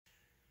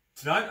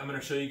Tonight I'm going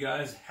to show you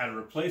guys how to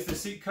replace the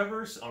seat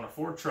covers on a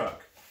Ford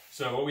truck.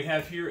 So what we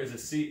have here is a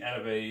seat out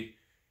of a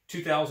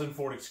 2000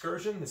 Ford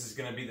Excursion. This is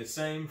going to be the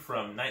same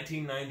from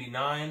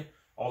 1999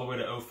 all the way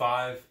to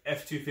 05,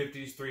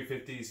 F250s,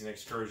 350s, and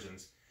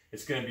Excursions.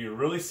 It's going to be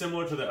really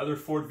similar to the other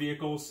Ford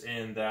vehicles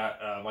in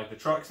that, like the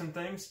trucks and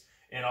things,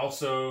 and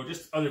also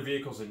just other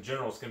vehicles in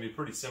general. It's going to be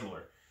pretty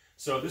similar.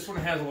 So this one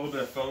has a little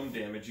bit of foam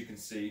damage, you can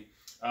see,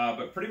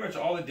 but pretty much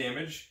all the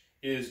damage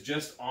is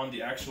just on the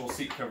actual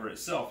seat cover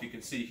itself. You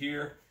can see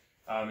here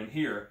and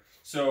here.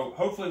 So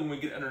hopefully when we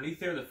get underneath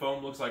there, the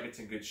foam looks like it's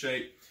in good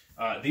shape.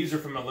 These are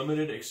from a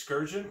limited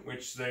Excursion,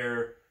 which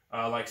they're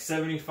like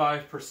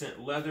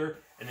 75% leather,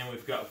 and then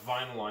we've got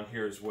vinyl on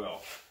here as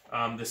well.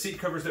 The seat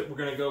covers that we're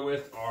going to go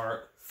with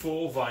are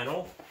full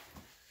vinyl.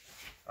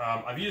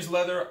 I've used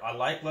leather. I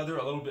like leather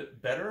a little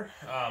bit better.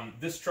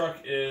 This truck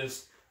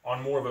is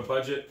on more of a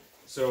budget,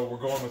 so we're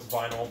going with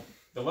vinyl.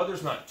 The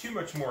leather's not too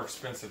much more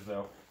expensive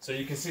though. So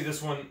you can see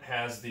this one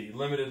has the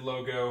limited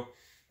logo.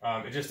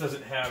 It just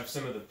doesn't have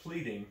some of the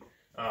pleating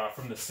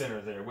from the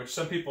center there, which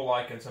some people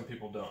like and some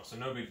people don't, so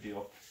no big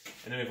deal.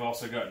 And then we've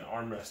also got an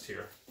armrest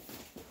here.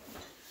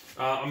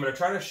 I'm going to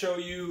try to show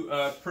you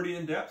pretty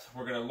in depth.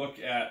 We're going to look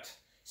at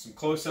some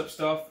close-up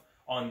stuff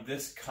on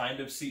this kind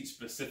of seat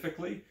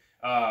specifically,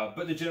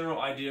 but the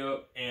general idea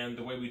and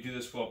the way we do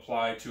this will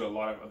apply to a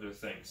lot of other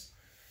things.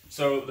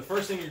 So the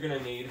first thing you're going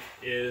to need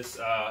is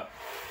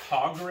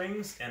hog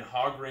rings and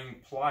hog ring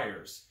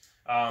pliers.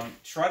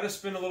 Try to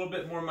spend a little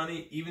bit more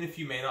money, even if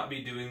you may not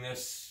be doing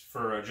this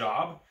for a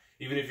job,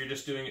 even if you're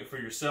just doing it for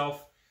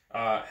yourself.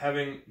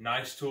 Having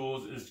nice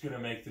tools is going to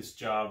make this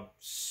job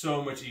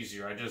so much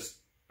easier.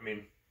 I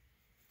mean,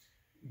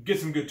 get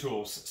some good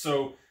tools.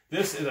 So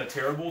this is a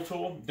terrible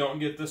tool. Don't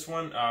get this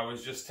one. I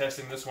was just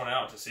testing this one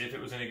out to see if it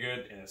was any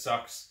good, and it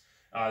sucks.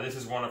 This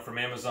is one from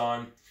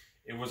Amazon.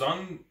 It was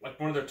on like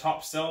one of their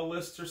top sell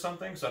lists or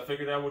something, so I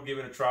figured I would give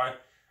it a try.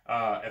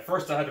 At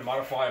first I had to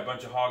modify a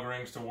bunch of hog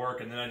rings to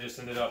work, and then I just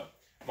ended up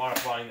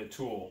modifying the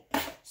tool.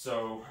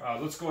 So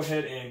let's go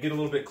ahead and get a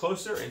little bit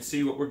closer and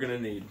see what we're going to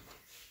need.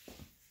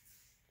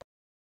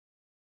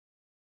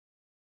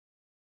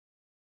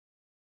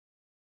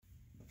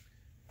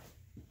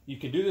 You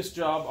can do this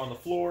job on the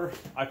floor.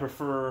 I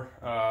prefer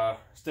a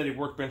steady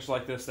workbench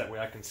like this, that way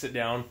I can sit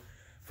down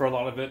for a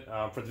lot of it.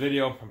 For the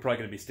video, I'm probably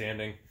going to be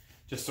standing,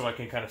 just so I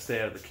can kind of stay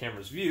out of the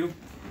camera's view.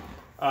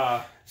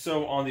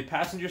 So on the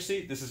passenger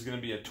seat, this is going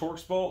to be a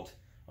Torx bolt.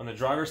 On the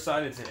driver's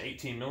side, it's an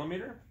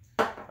 18mm.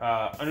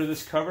 Under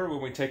this cover,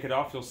 when we take it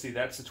off, you'll see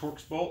that's the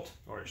Torx bolt,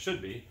 or it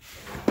should be.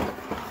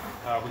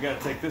 We got to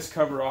take this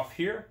cover off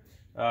here.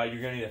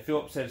 You're going to need a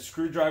Phillips head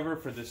screwdriver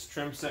for this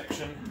trim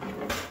section.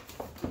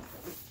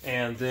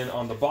 And then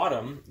on the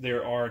bottom,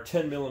 there are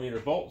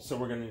 10mm bolts, so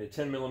we're going to need a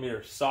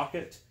 10mm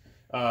socket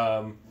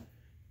and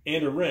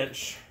a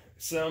wrench.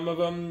 Some of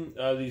them,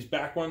 these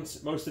back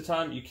ones, most of the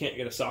time, you can't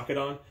get a socket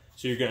on,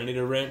 so you're going to need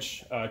a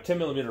wrench.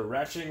 10mm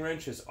ratcheting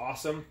wrench is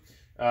awesome.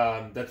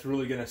 That's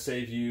really going to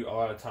save you a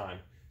lot of time.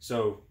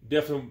 So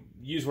definitely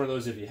use one of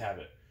those if you have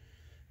it.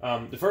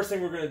 The first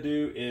thing we're going to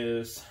do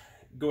is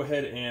go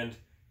ahead and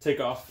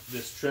take off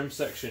this trim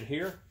section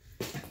here.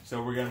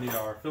 So we're going to need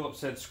our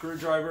Phillips head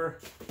screwdriver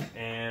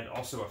and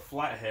also a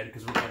flathead,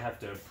 because we're going to have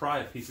to pry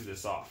a piece of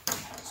this off.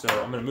 So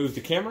I'm going to move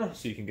the camera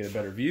so you can get a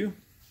better view.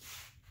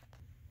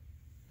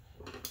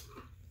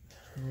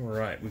 All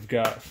right, we've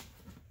got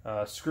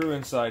a screw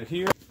inside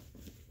here.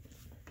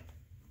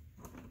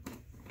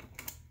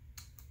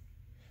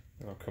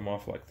 It'll come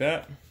off like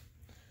that.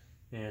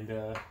 And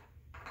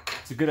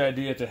it's a good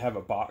idea to have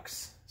a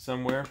box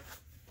somewhere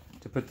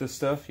to put this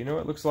stuff. You know,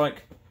 it looks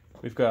like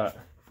we've got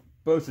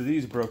both of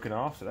these broken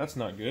off, so that's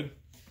not good.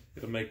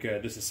 It'll make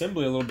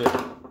disassembly a little bit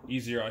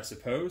easier, I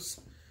suppose.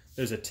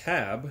 There's a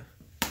tab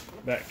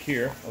back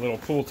here, a little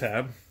pull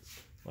tab,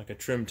 like a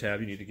trim tab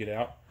you need to get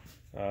out.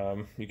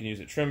 You can use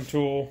a trim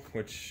tool,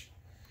 which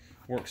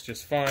works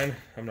just fine.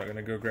 I'm not going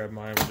to go grab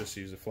mine, we'll just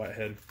use a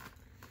flathead.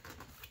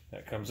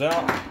 That comes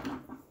out.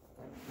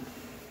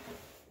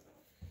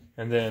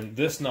 And then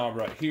this knob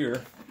right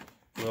here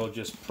will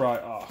just pry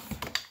off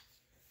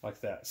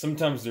like that.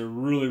 Sometimes they're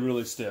really,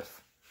 really stiff.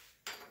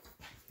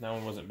 That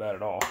one wasn't bad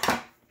at all.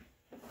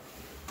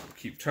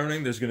 Keep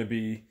turning. There's going to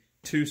be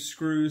 2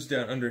 screws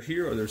down under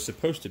here, or there's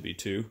supposed to be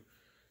 2.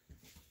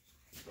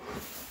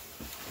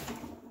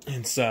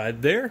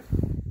 Inside there.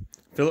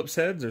 Phillips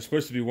heads. There's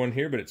supposed to be 1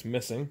 here, but it's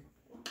missing.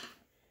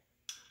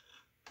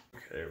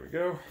 Okay, there we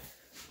go.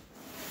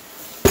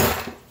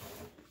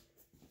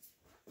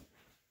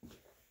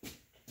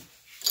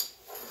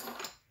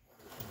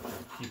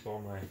 Keep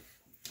all my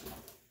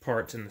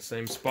parts in the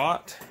same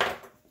spot.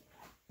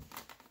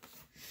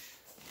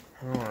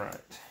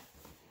 Alright,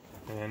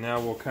 and now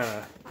we'll kind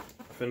of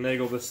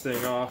finagle this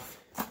thing off.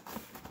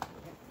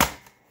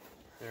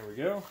 There we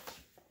go.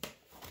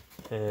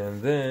 And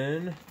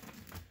then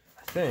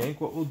I think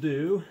what we'll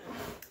do,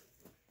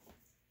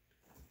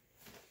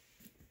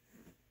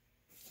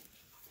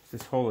 if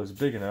this hole is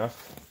big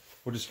enough,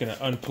 we're just going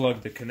to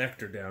unplug the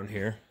connector down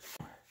here.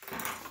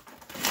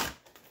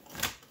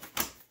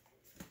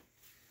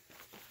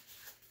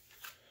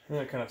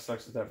 That kind of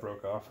sucks that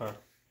broke off, huh?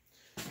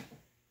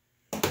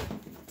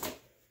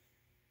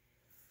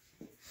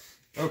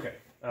 Okay,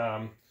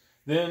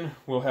 then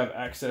we'll have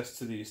access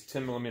to these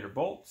 10mm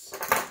bolts.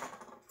 I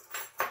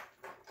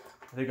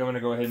think I'm going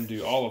to go ahead and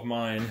do all of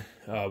mine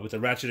with a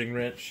ratcheting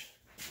wrench.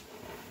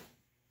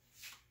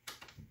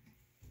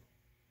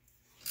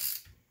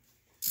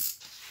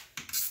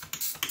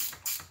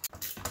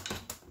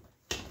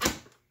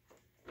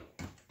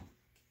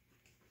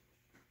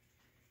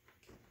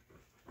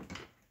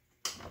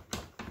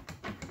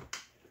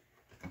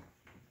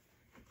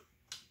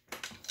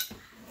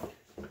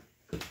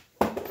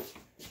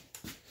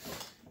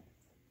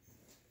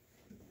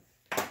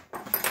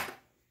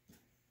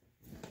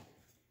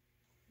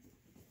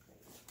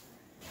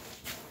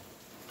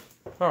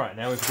 All right,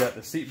 now we've got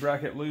the seat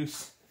bracket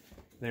loose.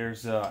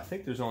 There's, I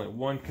think there's only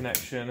one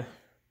connection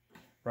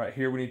right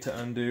here we need to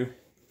undo.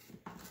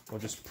 We'll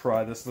just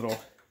pry this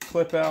little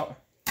clip out.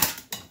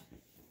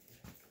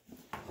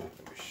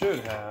 We should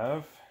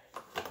have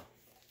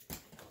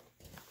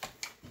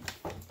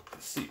the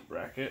seat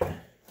bracket.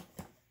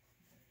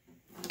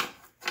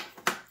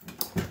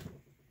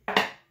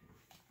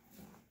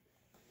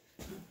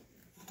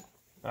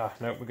 Ah,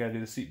 nope, we gotta do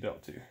the seat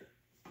belt too.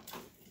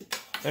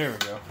 There we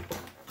go.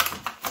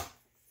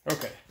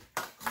 Okay,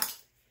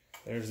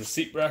 there's the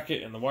seat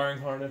bracket and the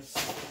wiring harness.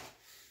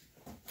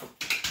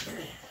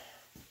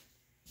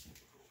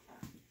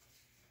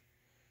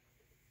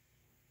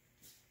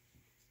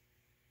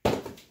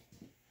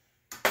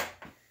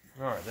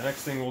 Alright, the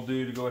next thing we'll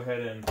do to go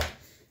ahead and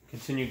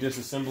continue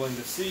disassembling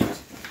the seat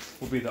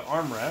will be the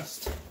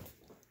armrest. Let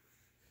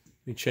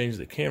me change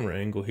the camera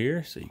angle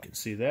here so you can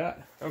see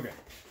that. Okay,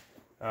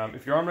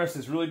 if your armrest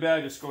is really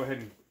bad, just go ahead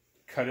and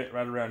cut it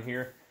right around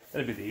here.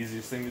 That'd be the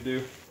easiest thing to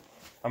do.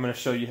 I'm going to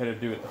show you how to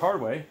do it the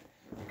hard way,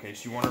 in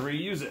case you want to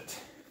reuse it.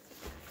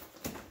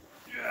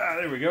 Yeah,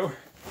 there we go.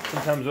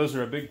 Sometimes those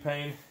are a big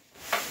pain.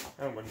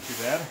 That wasn't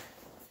too bad.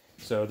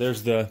 So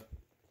there's the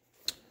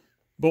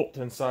bolt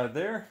inside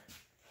there.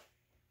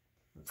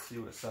 Let's see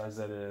what size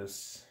that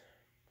is.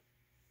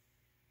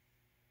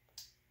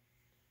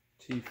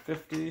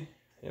 T50.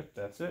 Yep,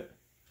 that's it.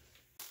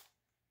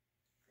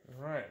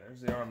 Alright,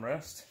 there's the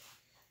armrest.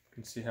 You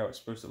can see how it's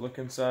supposed to look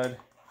inside.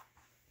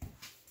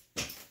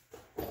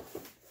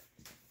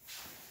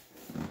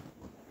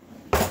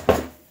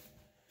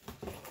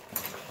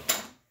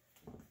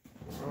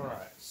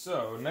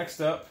 So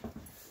next up,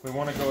 we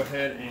want to go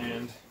ahead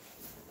and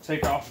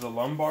take off the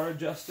lumbar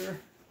adjuster,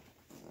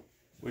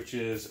 which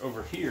is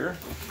over here.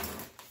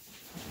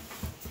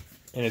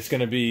 And it's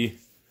going to be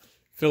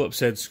Phillips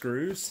head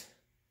screws.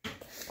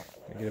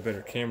 I'll get a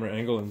better camera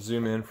angle and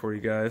zoom in for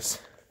you guys.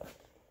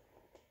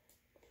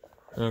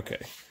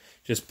 Okay,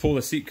 just pull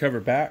the seat cover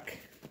back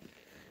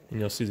and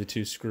you'll see the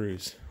two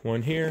screws.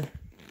 One here,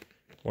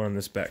 one on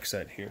this back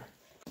side here.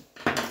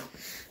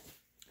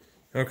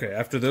 Okay,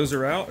 after those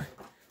are out,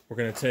 we're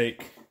going to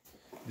take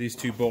these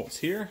two bolts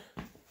here.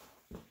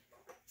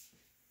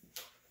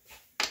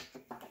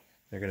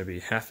 They're going to be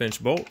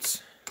 1/2-inch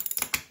bolts.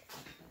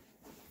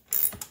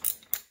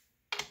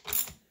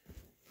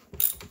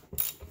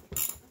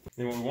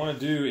 Then what we want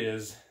to do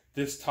is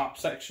this top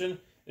section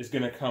is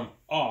going to come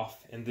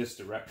off in this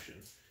direction.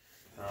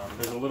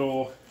 There's a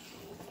little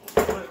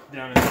clip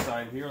down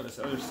inside here on this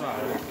other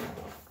side.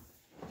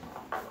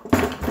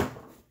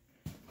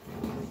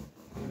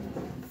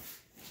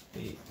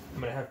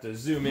 I'm going to have to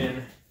zoom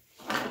in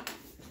to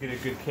get a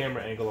good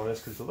camera angle on this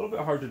because it's a little bit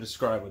hard to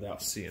describe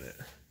without seeing it.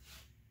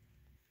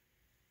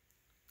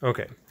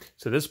 Okay,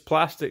 so this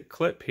plastic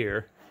clip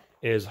here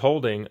is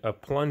holding a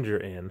plunger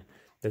in.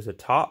 There's a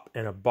top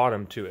and a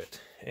bottom to it.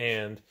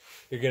 And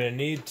you're going to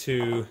need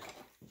to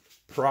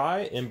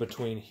pry in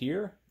between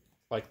here,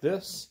 like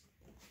this,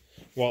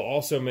 while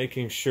also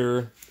making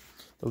sure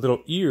the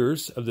little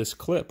ears of this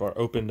clip are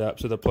opened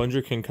up so the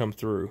plunger can come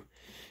through.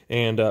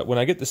 And when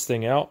I get this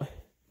thing out,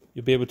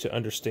 you'll be able to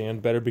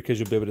understand better because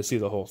you'll be able to see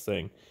the whole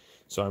thing.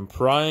 So I'm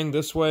prying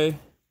this way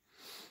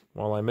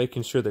while I'm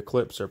making sure the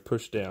clips are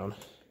pushed down.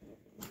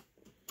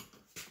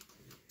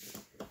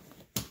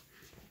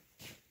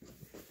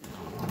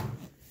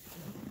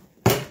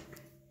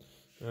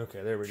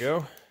 Okay, there we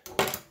go.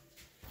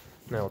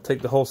 Now I'll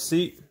take the whole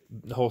seat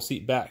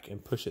back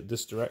and push it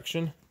this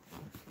direction.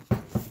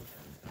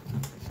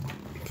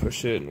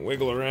 Push it and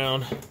wiggle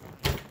around.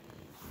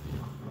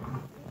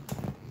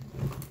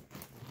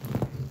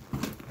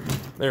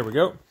 There we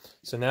go.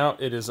 So now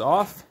it is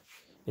off,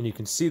 and you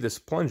can see this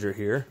plunger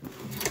here.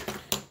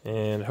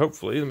 And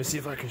hopefully, let me see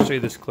if I can show you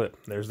this clip.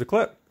 There's the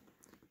clip.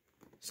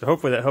 So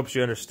hopefully that helps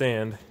you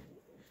understand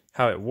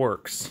how it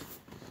works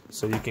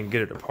so you can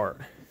get it apart.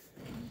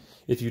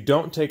 If you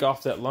don't take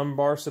off that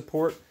lumbar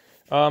support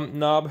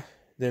knob,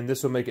 then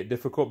this will make it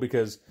difficult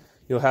because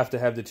you'll have to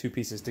have the two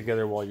pieces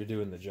together while you're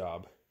doing the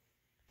job.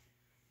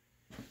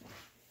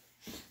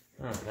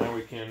 All right, now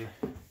we can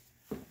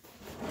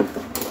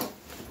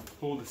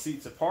pull the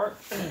seats apart.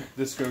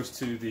 This goes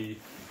to the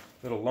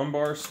little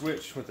lumbar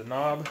switch with the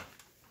knob.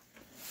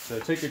 So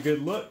take a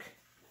good look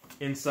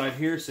inside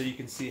here so you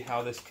can see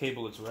how this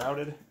cable is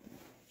routed.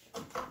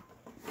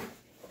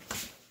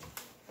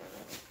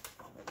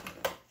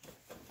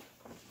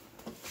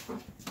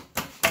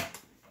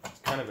 It's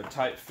kind of a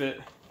tight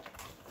fit.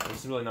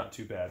 It's really not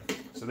too bad.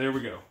 So there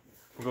we go.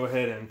 We'll go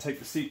ahead and take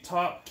the seat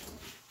top,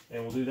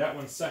 and we'll do that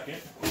one second.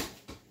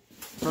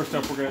 First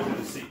up, we're going to do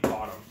the seat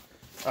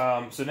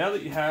bottom. So now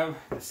that you have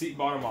the seat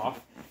bottom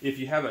off, if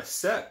you have a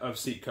set of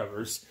seat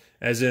covers,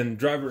 as in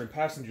driver and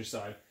passenger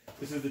side,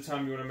 this is the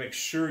time you want to make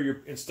sure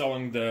you're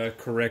installing the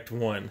correct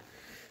one.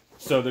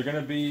 So they're going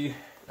to be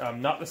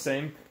not the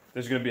same.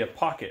 There's going to be a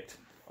pocket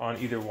on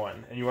either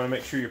one, and you want to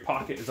make sure your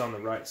pocket is on the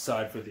right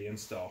side for the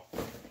install.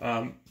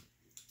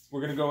 We're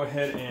going to go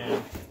ahead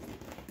and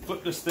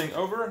flip this thing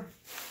over,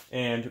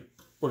 and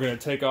we're going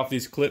to take off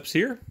these clips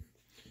here.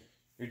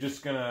 You're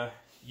just going to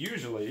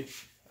usually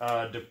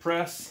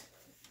depress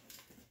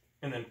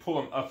and then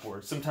pull them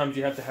upwards. Sometimes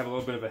you have to have a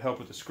little bit of a help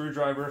with the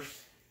screwdriver,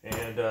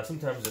 and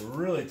sometimes they're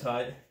really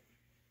tight,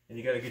 and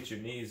you got to get your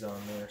knees on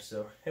there.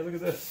 So, hey, look at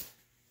this.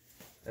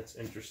 That's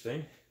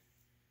interesting.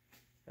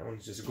 That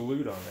one's just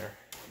glued on there.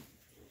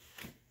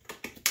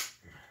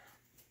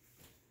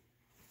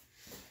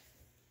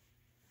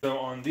 So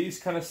on these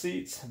kind of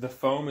seats, the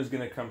foam is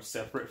going to come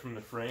separate from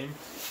the frame.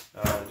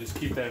 Just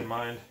keep that in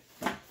mind.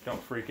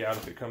 Don't freak out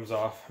if it comes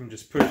off. I'm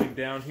just pushing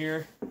down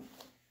here,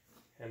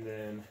 and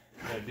then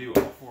I'm going to do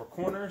all four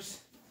corners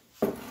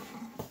and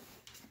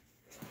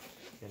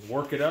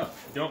work it up.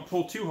 Don't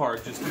pull too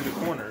hard, just do the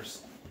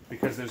corners,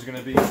 because there's going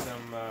to be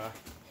some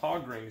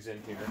hog rings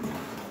in here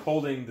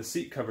holding the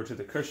seat cover to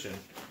the cushion,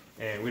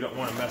 and we don't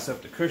want to mess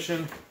up the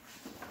cushion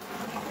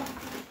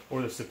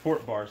or the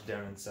support bars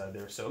down inside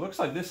there. So it looks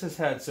like this has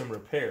had some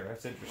repair.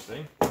 That's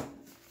interesting.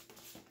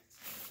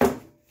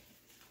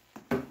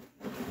 I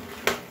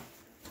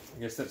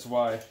guess that's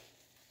why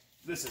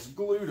this is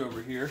glued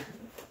over here,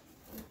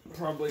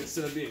 probably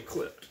instead of being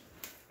clipped.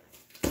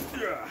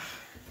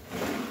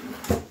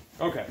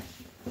 Okay,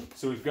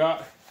 so we've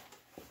got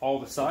all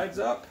the sides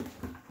up.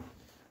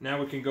 Now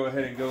we can go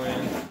ahead and go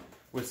in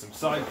with some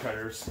side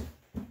cutters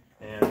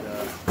and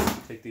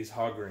take these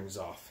hog rings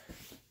off.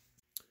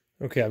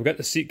 Okay, I've got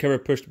the seat cover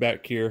pushed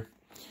back here,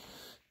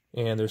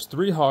 and there's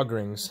 3 hog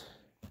rings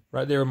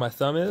right there where my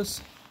thumb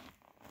is,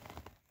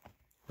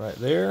 right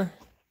there,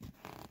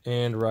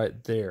 and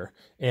right there.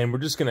 And we're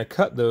just going to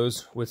cut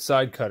those with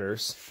side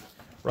cutters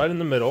right in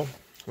the middle.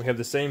 We have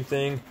the same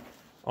thing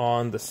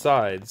on the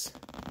sides,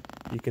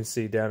 you can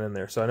see down in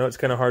there. So I know it's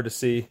kind of hard to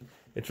see.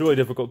 It's really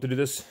difficult to do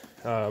this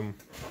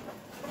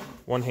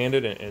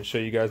one-handed and show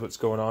you guys what's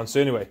going on.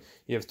 So anyway,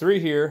 you have 3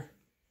 here,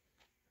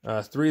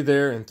 3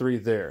 there, and 3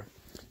 there.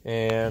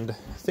 And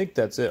I think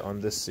that's it on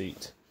this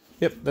seat.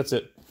 Yep, that's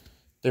it.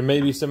 There may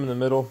be some in the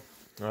middle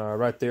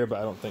right there, but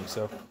I don't think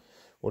so.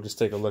 We'll just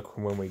take a look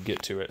when we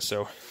get to it.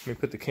 So let me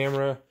put the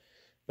camera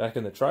back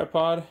in the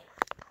tripod.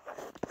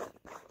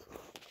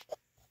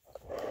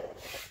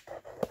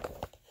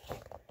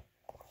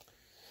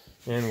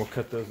 And we'll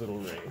cut those little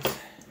rings.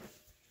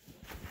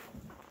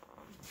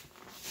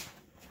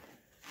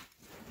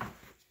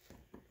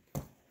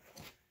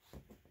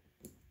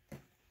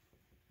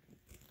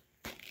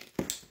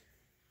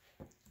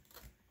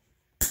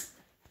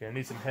 Okay, I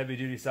need some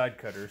heavy-duty side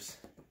cutters.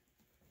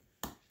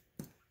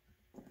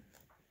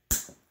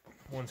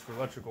 Ones for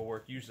electrical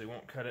work usually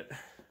won't cut it.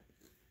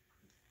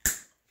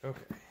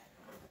 Okay.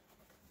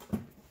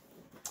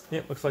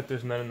 Yep, looks like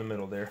there's none in the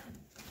middle there.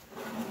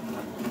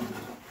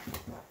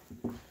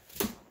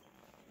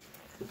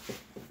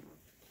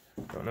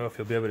 Don't know if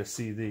you'll be able to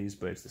see these,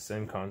 but it's the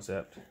same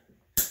concept.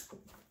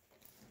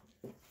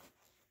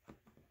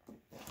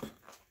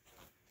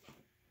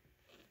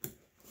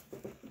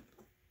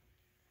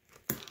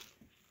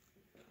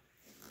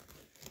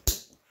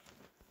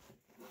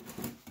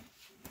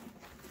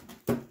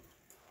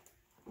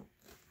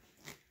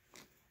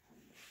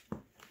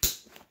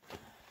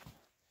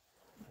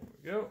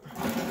 Go.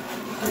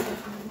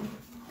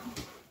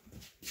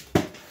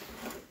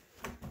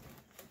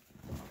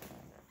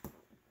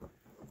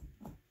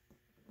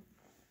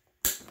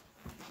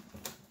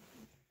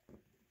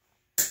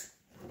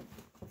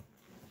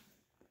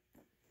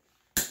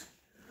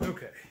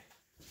 Okay,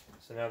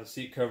 so now the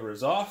seat cover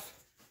is off.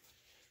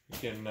 You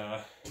can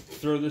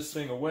throw this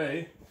thing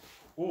away,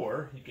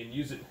 or you can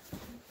use it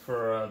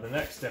for the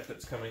next step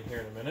that's coming here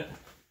in a minute.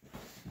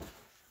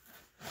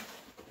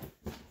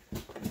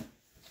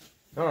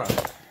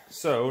 Alright,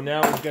 so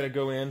now we've got to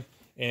go in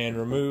and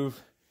remove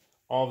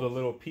all the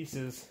little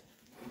pieces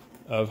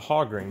of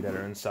hog ring that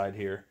are inside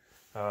here.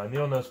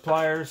 Needle nose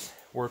pliers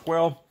work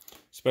well,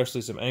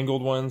 especially some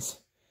angled ones.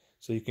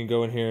 So you can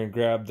go in here and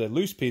grab the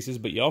loose pieces,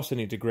 but you also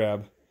need to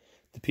grab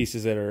the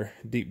pieces that are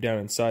deep down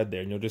inside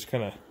there. And you'll just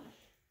kind of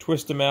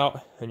twist them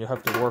out, and you'll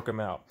have to work them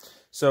out.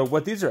 So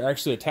what these are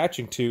actually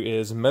attaching to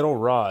is metal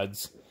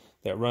rods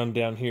that run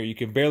down here. You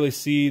can barely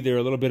see, they're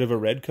a little bit of a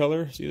red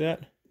color. See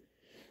that?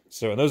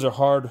 So those are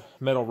hard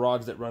metal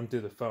rods that run through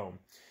the foam.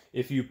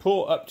 If you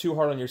pull up too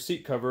hard on your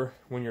seat cover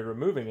when you're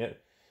removing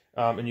it,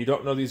 and you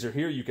don't know these are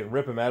here, you can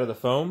rip them out of the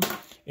foam,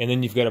 and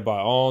then you've got to buy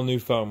all new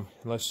foam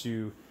unless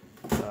you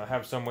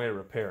have some way to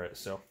repair it.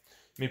 So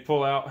let me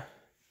pull out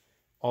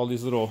all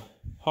these little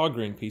hog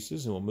ring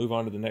pieces, and we'll move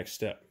on to the next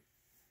step.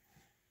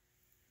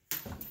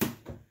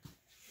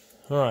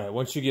 All right,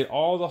 once you get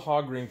all the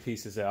hog ring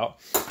pieces out,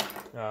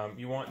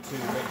 you want to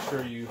make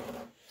sure you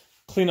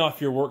clean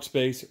off your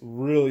workspace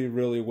really,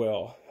 really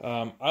well.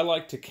 I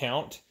like to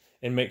count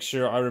and make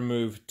sure I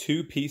remove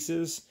 2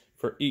 pieces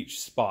for each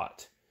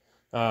spot.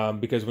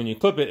 Because when you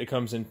clip it, it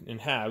comes in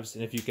halves,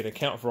 and if you can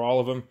account for all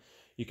of them,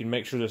 you can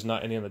make sure there's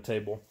not any on the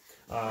table.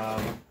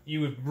 You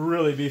would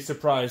really be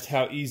surprised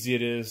how easy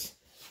it is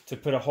to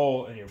put a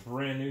hole in your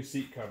brand new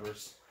seat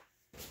covers.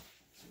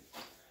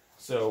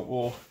 So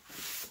we'll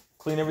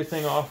clean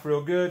everything off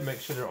real good,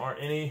 make sure there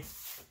aren't any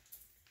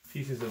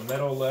pieces of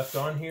metal left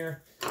on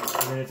here.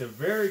 And then it's a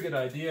very good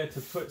idea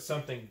to put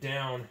something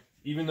down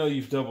even though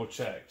you've double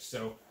checked.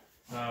 So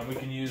we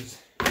can use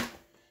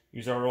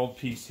our old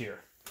piece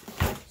here.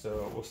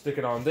 So we'll stick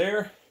it on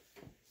there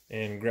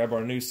and grab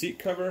our new seat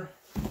cover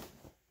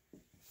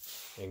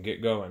and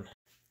get going.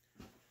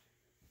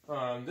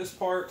 This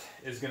part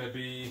is going to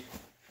be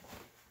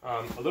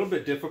a little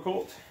bit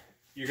difficult.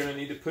 You're going to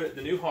need to put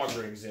the new hog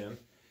rings in,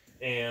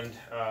 and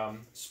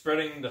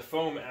spreading the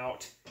foam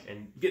out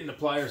and getting the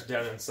pliers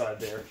down inside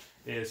there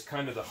is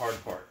kind of the hard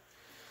part.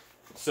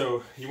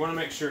 So you want to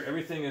make sure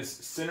everything is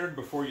centered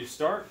before you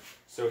start.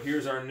 So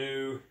here's our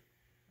new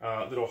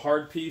little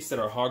hard piece that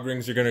our hog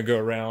rings are going to go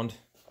around.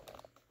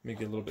 Let me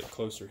get a little bit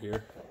closer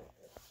here.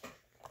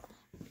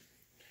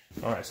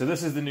 Alright, so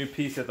this is the new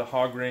piece that the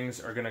hog rings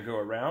are going to go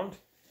around.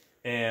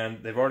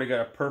 And they've already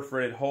got a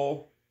perforated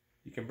hole.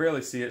 You can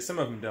barely see it. Some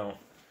of them don't.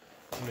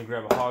 Let me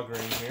grab a hog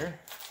ring here.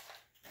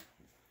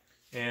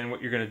 And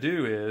what you're going to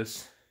do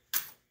is,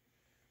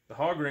 the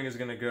hog ring is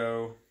going to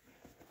go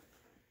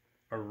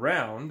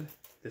around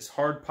this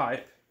hard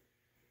pipe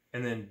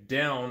and then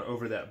down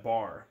over that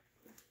bar.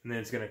 And then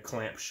it's going to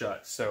clamp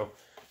shut. So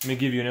let me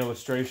give you an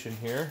illustration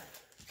here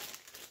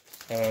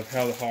of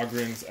how the hog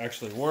rings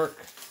actually work.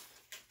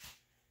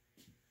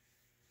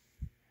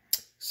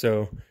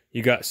 So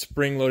you got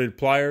spring-loaded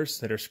pliers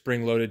that are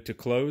spring-loaded to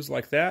close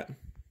like that.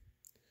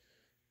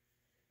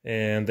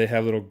 And they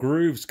have little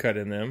grooves cut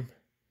in them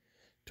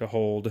to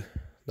hold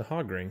the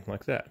hog ring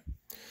like that.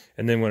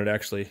 And then when it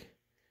actually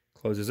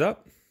closes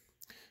up,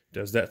 it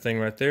does that thing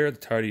right there. The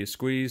tighter you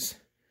squeeze,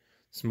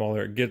 the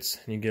smaller it gets,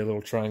 and you get a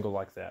little triangle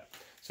like that.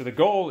 So the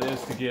goal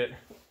is to get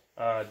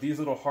these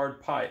little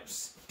hard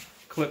pipes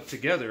clipped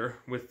together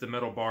with the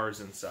metal bars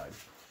inside.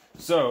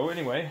 So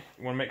anyway,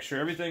 you want to make sure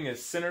everything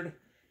is centered.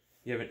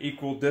 You have an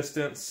equal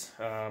distance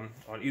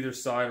on either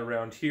side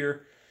around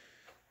here.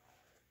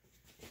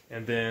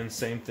 And then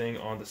same thing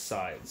on the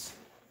sides.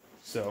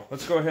 So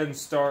let's go ahead and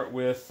start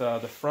with the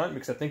front,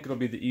 because I think it'll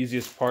be the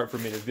easiest part for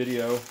me to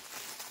video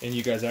and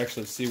you guys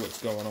actually see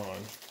what's going on.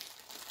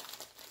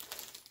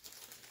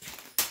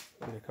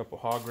 Get a couple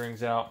hog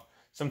rings out.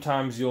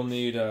 Sometimes you'll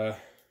need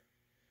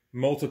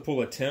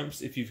multiple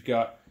attempts if you've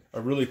got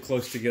a really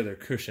close together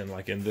cushion,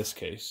 like in this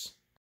case.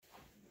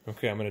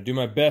 Okay, I'm going to do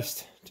my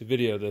best to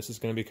video this. It's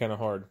going to be kind of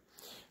hard.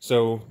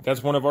 So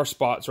that's one of our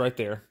spots right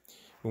there.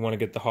 We want to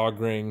get the hog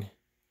ring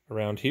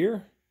around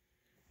here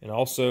and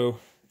also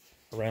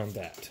around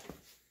that.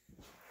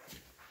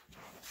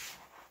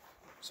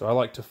 So I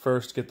like to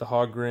first get the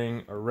hog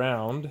ring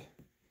around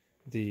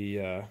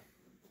the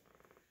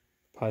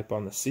pipe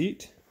on the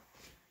seat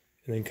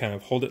and then kind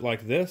of hold it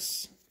like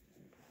this.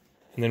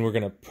 And then we're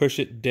going to push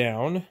it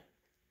down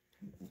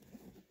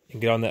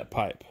and get on that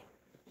pipe.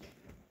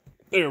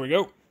 There we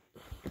go.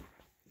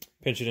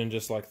 Pinch it in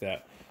just like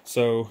that.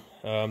 So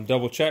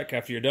double check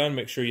after you're done.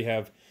 Make sure you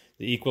have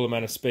the equal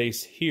amount of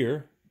space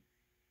here,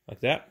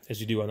 like that,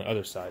 as you do on the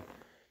other side.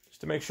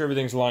 Just to make sure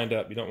everything's lined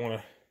up. You don't want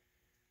to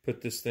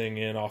put this thing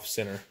in off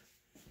center.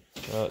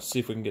 Let's see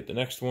if we can get the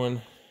next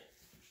one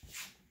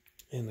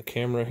in the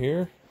camera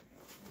here.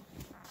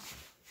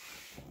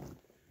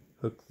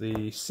 Hook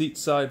the seat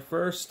side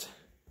first.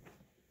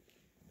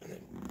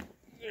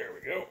 There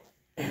we go.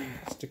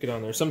 Stick it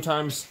on there.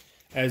 Sometimes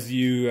as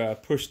you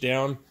push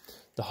down,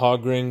 the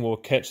hog ring will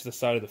catch the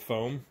side of the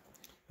foam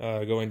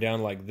going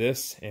down like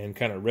this and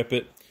kind of rip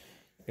it.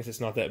 I guess it's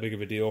not that big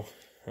of a deal,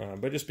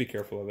 but just be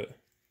careful of it.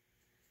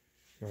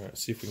 All right,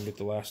 see if we can get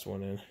the last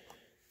one in.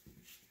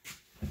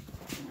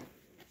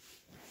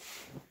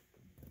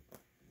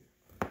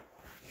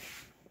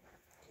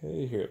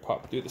 Okay, here it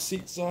popped through the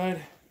seat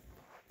side.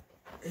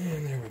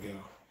 And there we go. You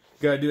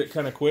gotta do it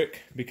kind of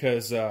quick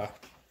because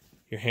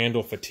your hand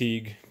will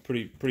fatigue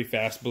pretty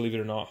fast, believe it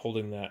or not,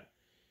 holding that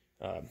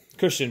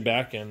cushion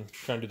back and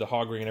trying to do the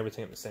hog ring and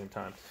everything at the same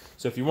time.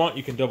 So if you want,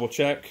 you can double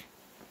check,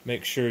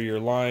 make sure your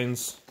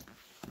lines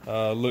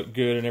look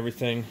good and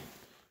everything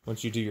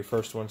once you do your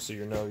first one, so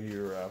you know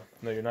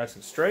you're nice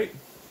and straight.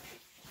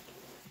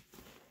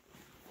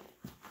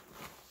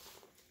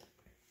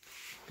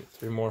 Get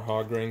 3 more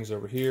hog rings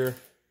over here.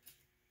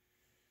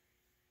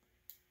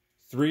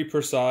 3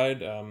 per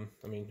side. I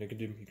mean, you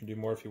can do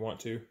more if you want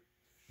to.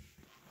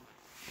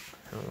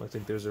 I don't really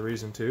think there's a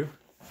reason to.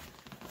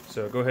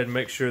 So go ahead and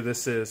make sure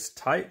this is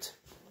tight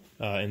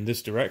in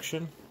this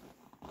direction.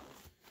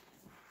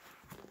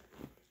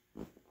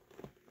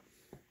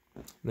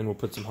 then we'll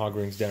put some hog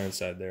rings down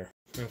inside there.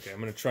 Okay, I'm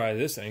going to try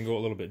this angle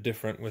a little bit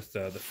different with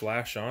the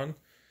flash on.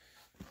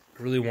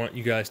 I really want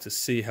you guys to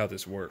see how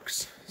this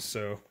works.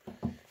 So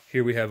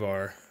here we have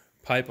our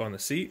pipe on the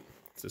seat.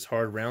 It's this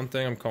hard round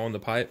thing I'm calling the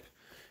pipe.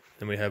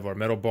 Then we have our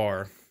metal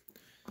bar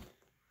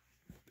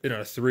in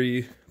our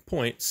 3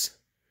 points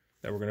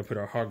that we're going to put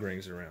our hog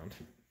rings around.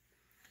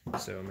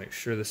 So make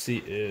sure the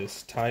seat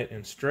is tight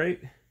and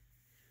straight.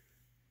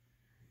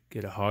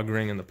 Get a hog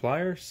ring in the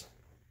pliers.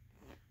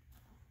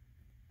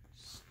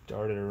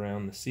 Start it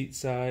around the seat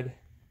side.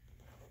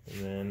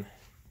 And then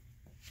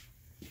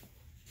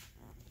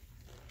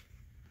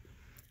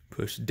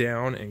push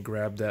down and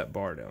grab that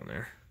bar down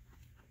there.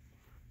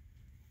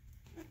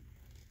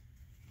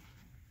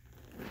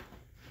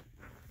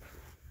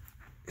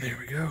 There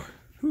we go.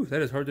 Whew,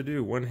 that is hard to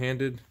do,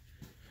 one-handed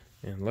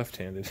and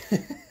left-handed.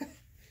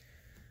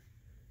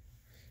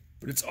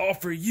 But it's all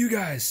for you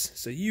guys,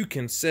 so you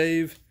can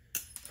save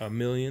 $1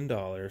 million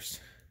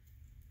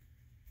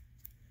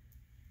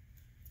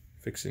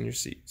fixing your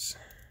seats.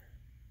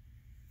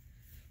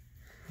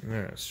 All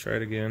right, let's try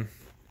it again.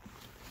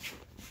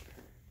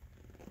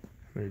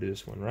 I'm gonna do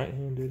this one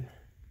right-handed.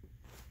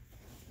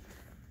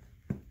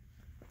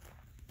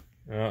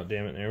 Oh,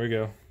 damn it, there we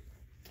go.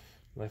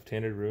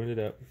 Left-handed ruined it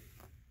up.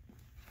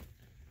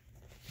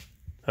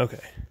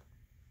 Okay,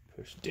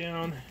 push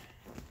down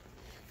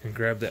and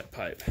grab that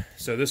pipe.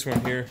 So this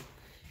one here,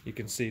 you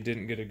can see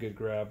didn't get a good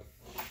grab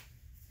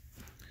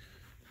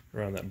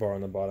around that bar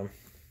on the bottom.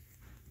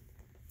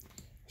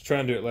 I was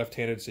trying to do it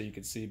left-handed so you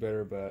could see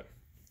better, but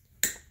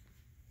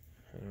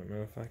I don't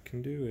know if I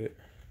can do it.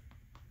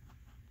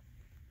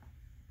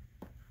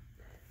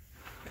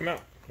 Come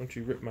out, don't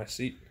you rip my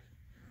seat.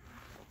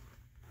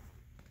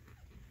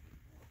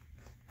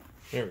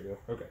 There we go,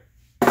 okay.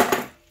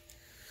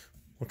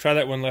 We'll try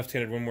that one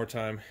left-handed one more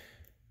time,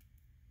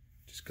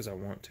 just because I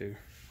want to.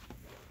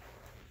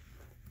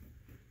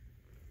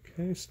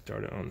 Okay,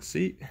 start it on the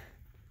seat.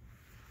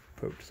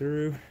 Poke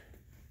through.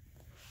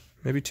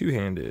 Maybe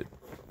two-handed.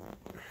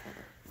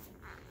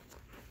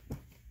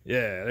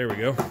 Yeah, there we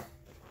go.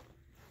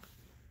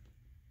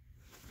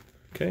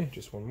 Okay,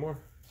 just one more.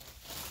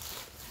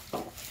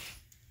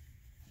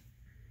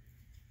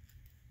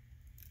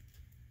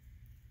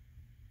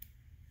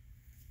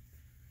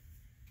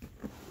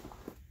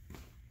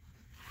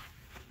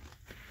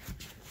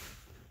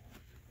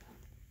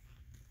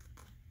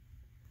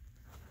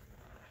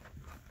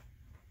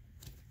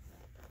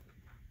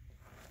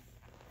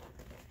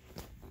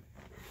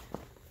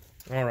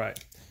 All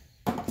right,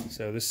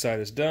 so this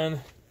side is done. You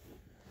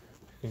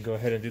can go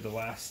ahead and do the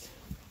last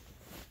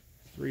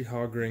 3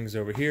 hog rings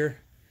over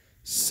here.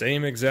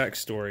 Same exact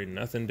story,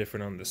 nothing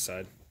different on this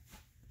side.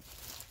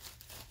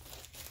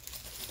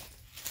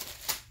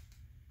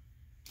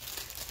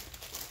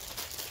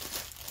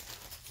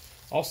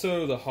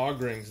 Also, the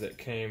hog rings that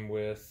came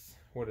with,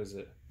 what is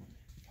it?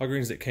 Hog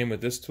rings that came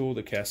with this tool,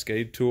 the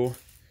Cascade tool,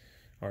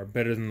 are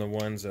better than the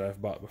ones that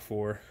I've bought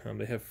before.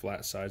 They have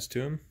flat sides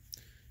to them,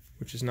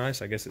 which is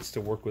nice. I guess it's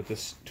to work with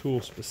this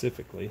tool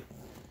specifically.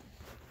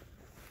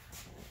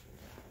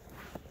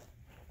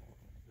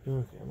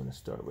 Okay, I'm going to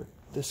start with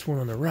this one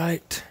on the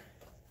right.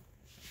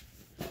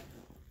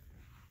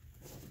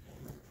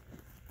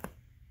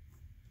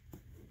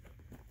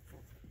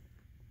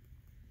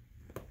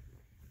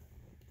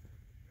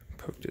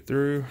 Poked it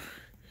through.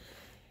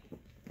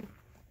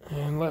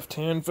 And left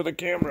hand for the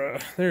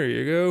camera. There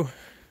you go.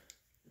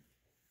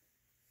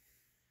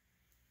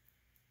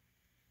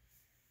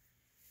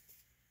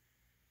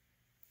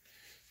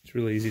 It's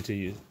really easy to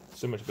use.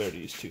 So much better to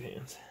use 2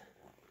 hands.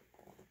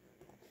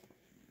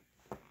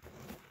 There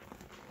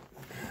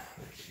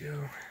you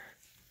go.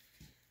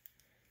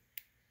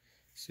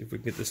 See if we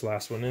can get this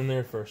last one in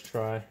there first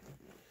try.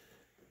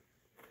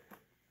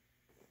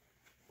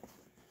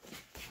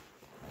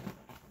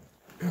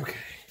 Okay.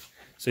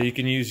 So you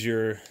can use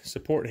your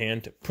support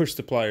hand to push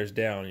the pliers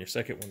down, your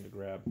second one to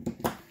grab.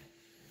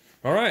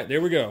 All right, there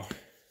we go.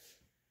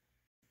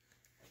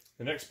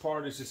 The next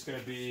part is just going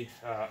to be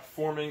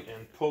forming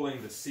and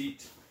pulling the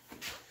seat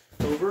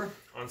over.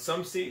 On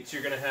some seats,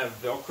 you're going to have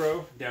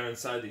Velcro down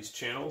inside these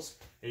channels,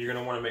 and you're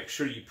going to want to make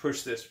sure you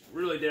push this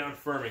really down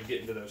firm and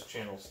get into those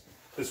channels.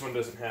 This one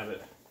doesn't have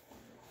it.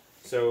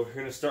 So you're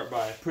going to start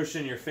by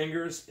pushing your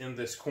fingers in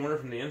this corner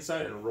from the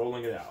inside and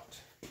rolling it out.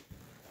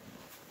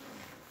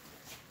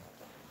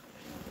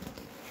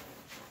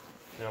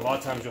 And a lot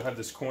of times you'll have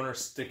this corner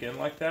stick in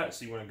like that,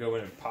 so you want to go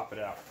in and pop it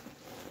out.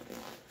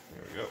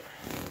 There we go.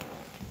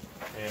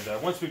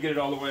 And once we get it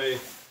all the way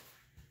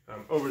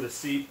over the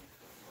seat,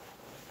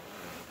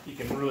 you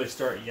can really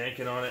start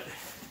yanking on it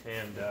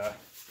and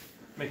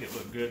make it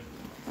look good.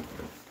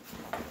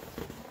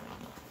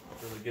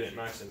 Really get it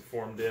nice and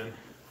formed in.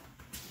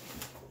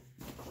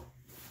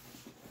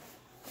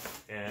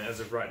 And as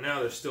of right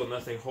now, there's still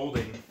nothing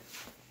holding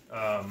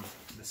the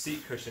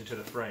seat cushion to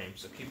the frame,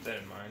 so keep that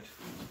in mind.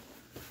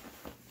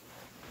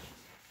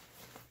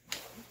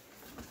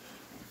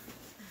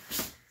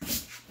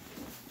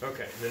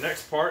 Okay, the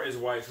next part is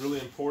why it's really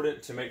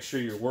important to make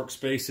sure your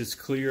workspace is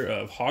clear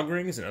of hog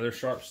rings and other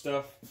sharp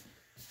stuff.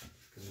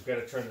 because we've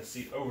got to turn the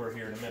seat over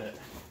here in a minute.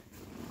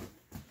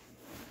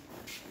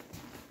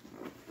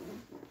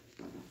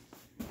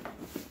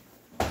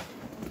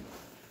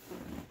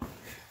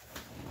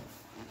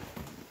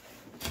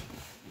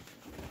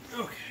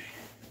 Okay.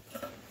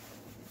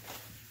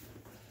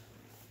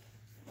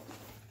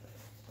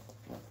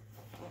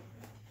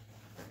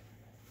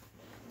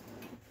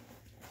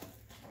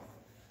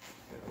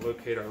 Gotta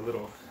locate our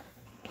little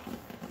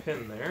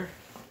pin there.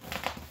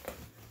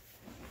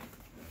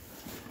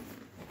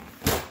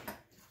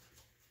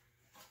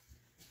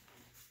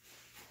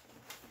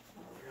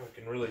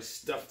 We can really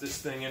stuff this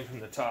thing in from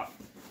the top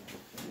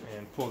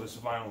and pull this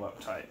vinyl up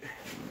tight.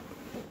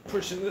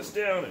 Pushing this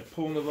down and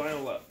pulling the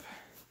vinyl up.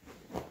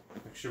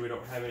 Make sure we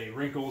don't have any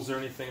wrinkles or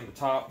anything in the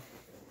top.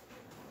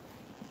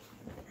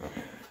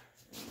 Okay,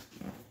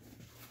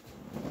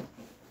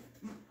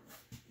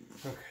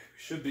 we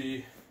should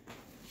be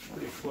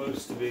pretty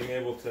close to being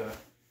able to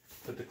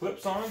put the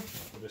clips on.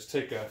 We'll just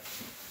take a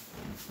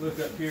look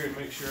up here and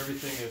make sure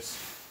everything is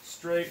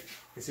straight.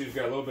 You can see we've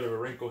got a little bit of a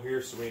wrinkle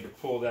here, so we need to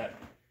pull that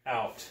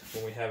out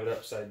when we have it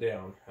upside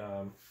down.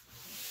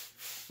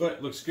 But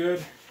it looks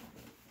good.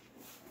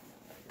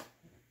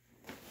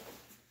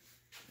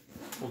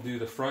 We'll do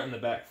the front and the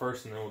back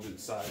first, and then we'll do the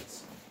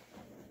sides.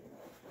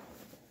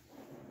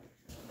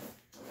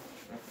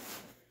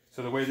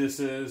 So the way this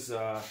is,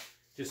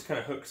 just kind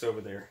of hooks over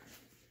there.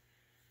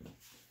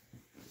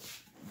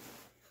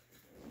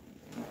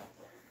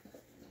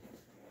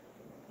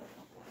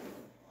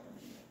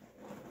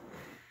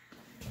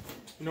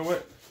 You know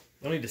what?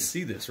 I need to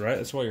see this, right?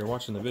 That's why you're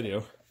watching the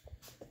video.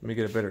 Let me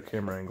get a better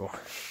camera angle.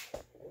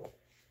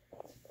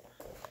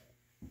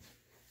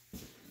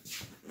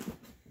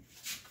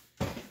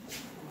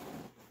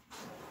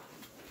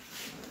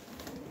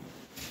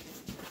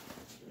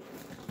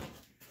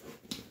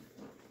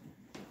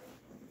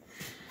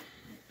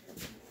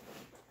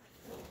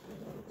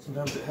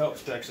 Sometimes it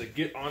helps to actually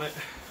get on it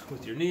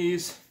with your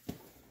knees.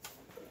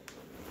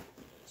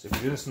 So if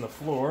you do this on the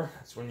floor,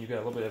 that's when you got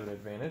a little bit of an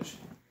advantage.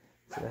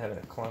 Instead of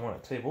having to climb on a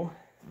table.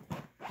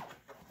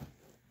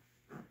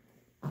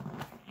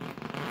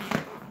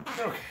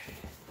 Okay.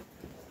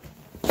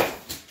 There's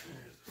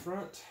the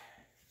front.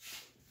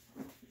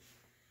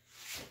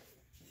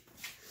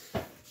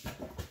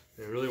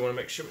 We really want to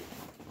make sure we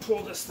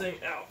pull this thing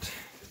out.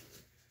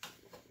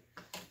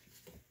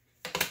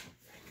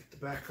 Get the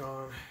back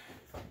on.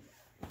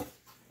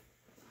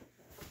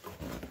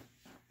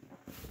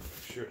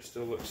 Make sure it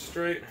still looks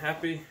straight and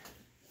happy.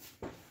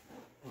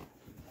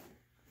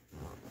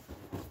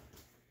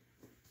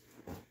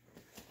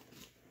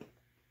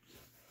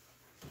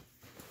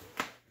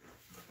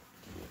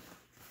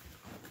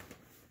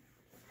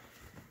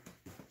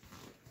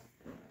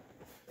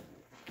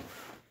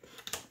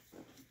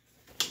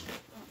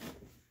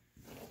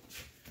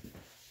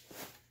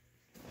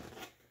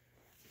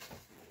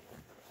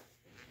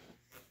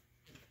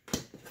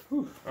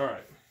 Whew. All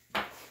right.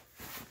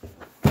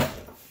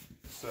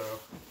 So,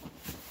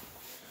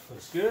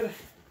 looks good.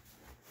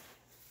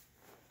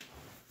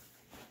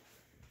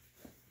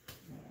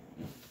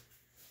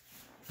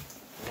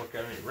 Work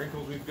out any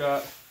wrinkles we've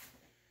got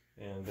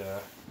and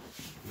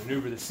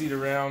maneuver the seat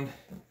around.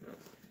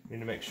 We need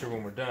to make sure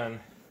when we're done,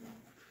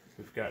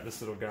 we've got this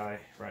little guy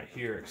right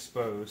here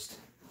exposed.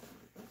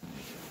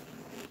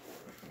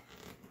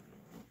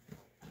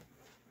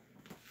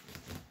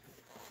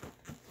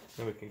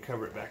 Then we can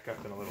cover it back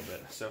up in a little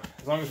bit. So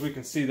as long as we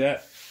can see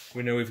that,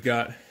 we know we've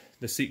got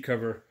the seat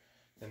cover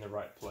in the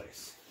right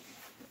place.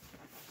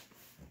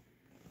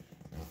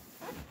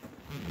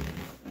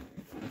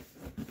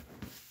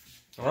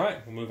 All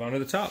right, we'll move on to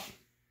the top.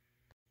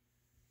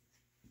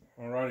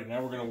 Alrighty,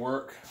 now we're going to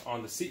work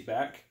on the seat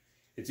back.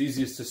 It's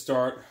easiest to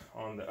start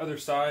on the other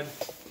side.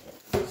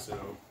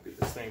 So get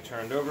this thing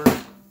turned over.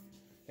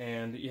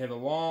 And you have a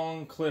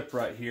long clip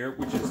right here,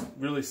 which is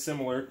really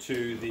similar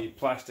to the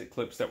plastic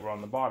clips that were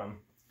on the bottom.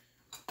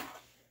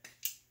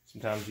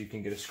 Sometimes you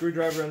can get a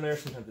screwdriver in there,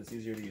 sometimes it's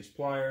easier to use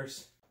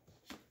pliers.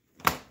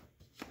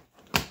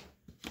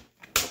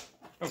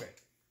 Okay.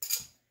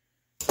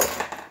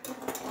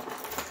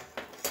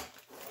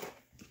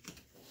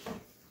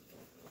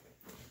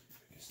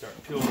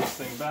 Start peeling this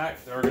thing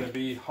back. There are going to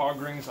be hog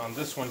rings on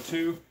this one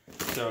too,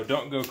 so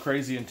don't go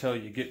crazy until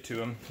you get to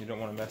them. You don't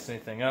want to mess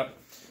anything up.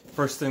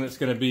 First thing that's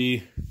going to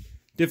be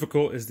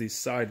difficult is these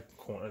side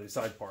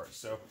parts.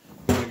 So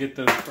I'm going to get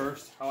those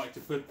first. I like to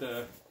put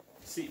the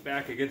seat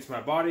back against my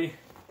body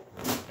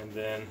and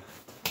then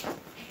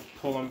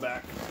pull them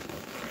back.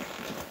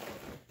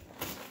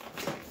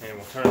 And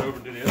we'll turn it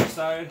over to the other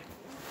side,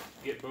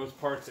 get both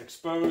parts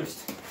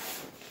exposed,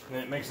 and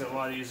then it makes it a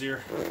lot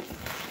easier.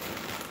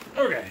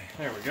 Okay,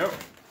 there we go.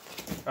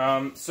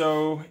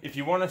 So if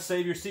you want to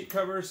save your seat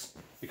covers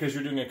because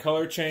you're doing a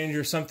color change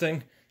or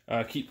something,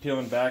 keep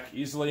peeling back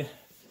easily.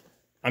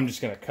 I'm just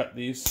going to cut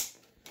these.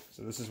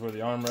 So this is where the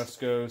armrest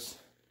goes.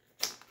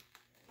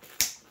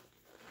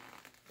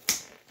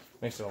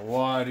 Makes it a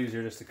lot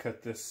easier just to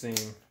cut this seam,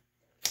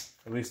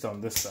 at least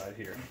on this side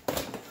here.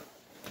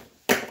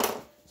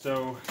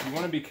 So you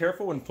want to be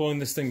careful when pulling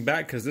this thing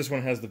back because this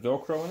one has the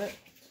Velcro in it.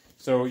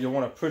 So you'll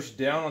want to push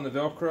down on the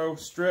Velcro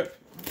strip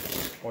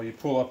while you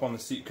pull up on the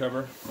seat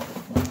cover,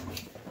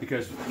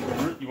 because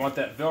you want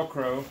that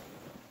Velcro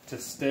to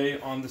stay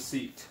on the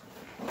seat.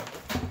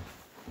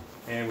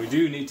 And we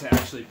do need to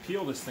actually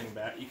peel this thing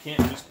back. You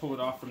can't just pull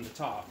it off from the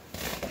top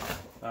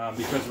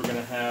because we're going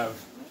to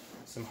have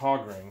some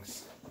hog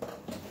rings.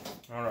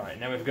 Alright,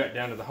 now we've got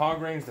down to the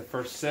hog rings. The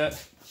first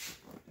set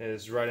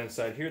is right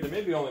inside here. There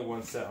may be only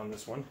one set on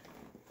this one.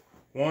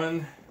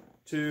 1,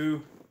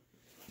 2,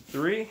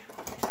 3.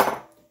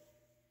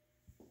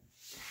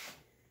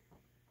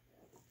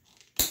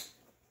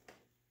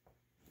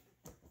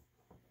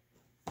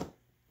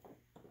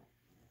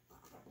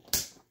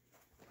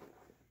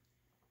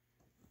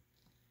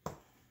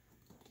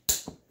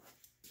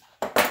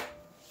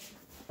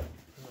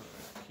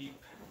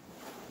 Keep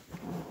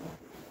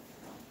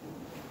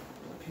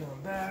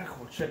peeling back.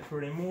 We'll check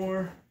for any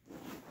more.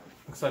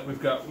 Looks like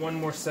we've got one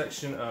more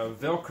section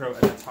of Velcro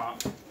at the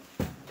top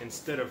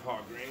instead of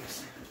hog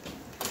rings.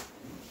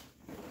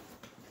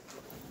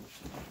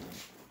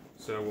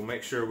 So we'll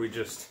make sure we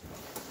just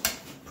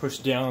push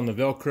down on the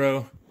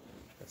Velcro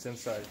that's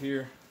inside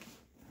here.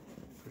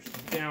 Push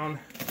it down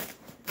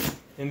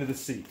into the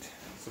seat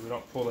so we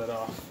don't pull that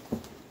off.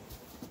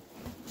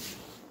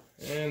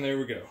 And there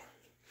we go.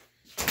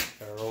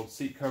 Got our old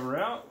seat cover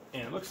out,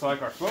 and it looks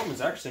like our foam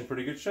is actually in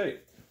pretty good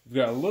shape. We've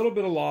got a little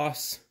bit of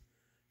loss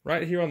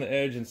right here on the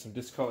edge and some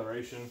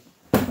discoloration,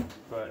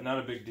 but not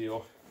a big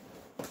deal.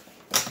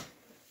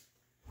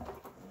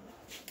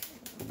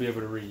 We'll be able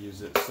to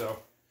reuse it. So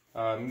go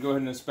ahead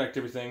and inspect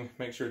everything,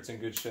 make sure it's in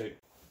good shape.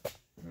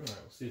 Alright,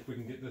 we'll see if we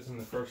can get this in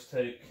the first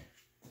take.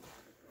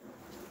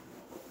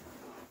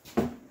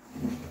 Make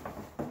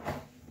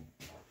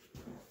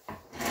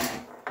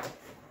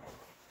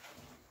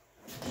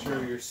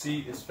sure your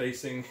seat is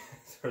facing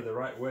the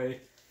right way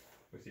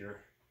with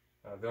your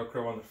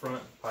Velcro on the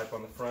front, pipe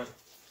on the front.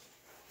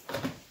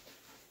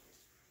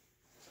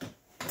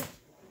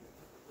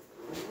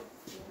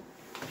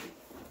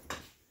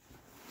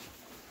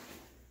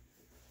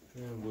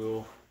 And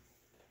we'll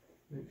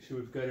make sure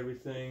we've got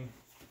everything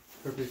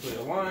perfectly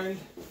aligned.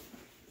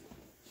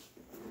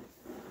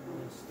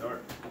 And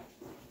start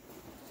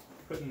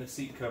putting the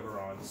seat cover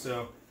on.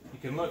 So you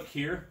can look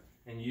here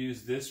and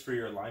use this for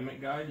your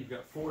alignment guide. You've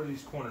got 4 of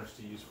these corners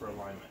to use for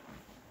alignment.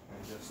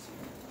 And just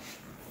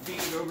feed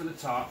it over the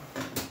top.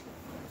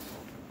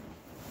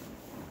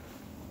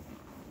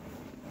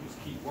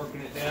 Just keep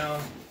working it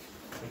down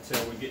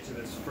until we get to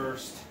this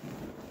first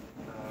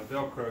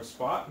Velcro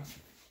spot.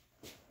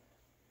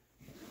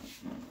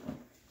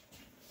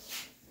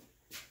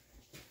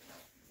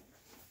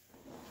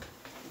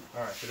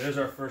 Alright, so there's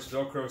our first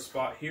Velcro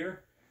spot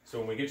here. So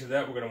when we get to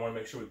that, we're going to want to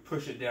make sure we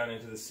push it down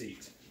into the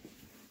seat.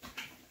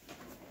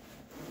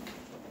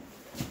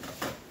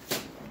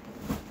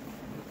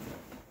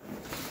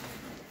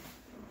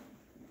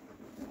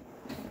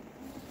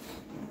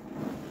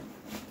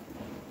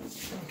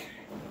 Okay.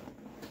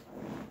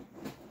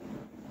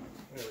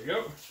 There we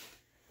go.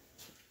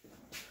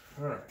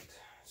 Alright,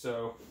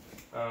 so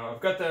I've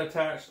got that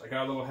attached. I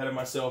got a little ahead of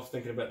myself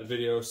thinking about the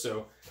video,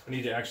 so I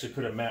need to actually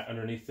put a mat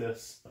underneath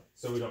this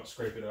so we don't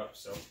scrape it up.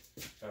 So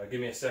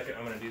give me a second,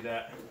 I'm going to do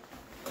that.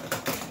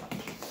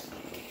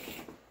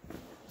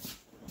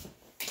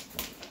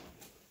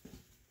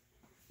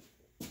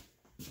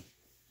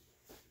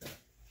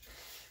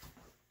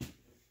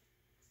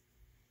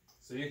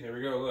 See, there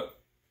we go, look.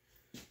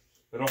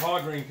 Little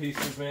hog ring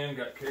pieces, man,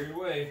 got carried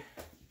away.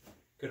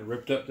 Could have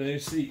ripped up the new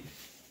seat.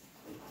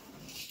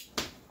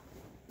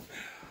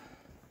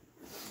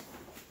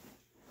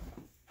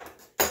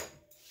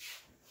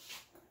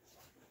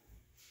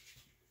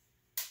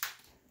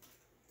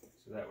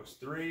 So that was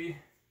 3,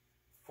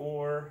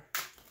 4,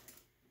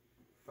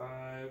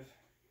 5,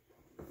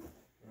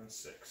 and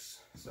 6.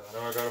 So I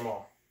know I got them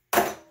all.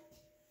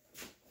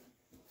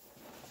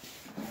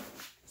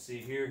 See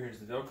here, here's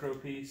the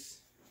Velcro piece.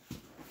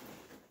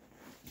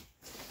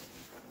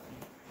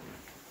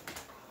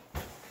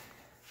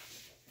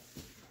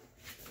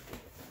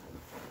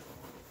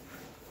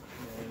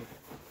 And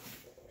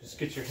just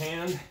get your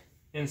hand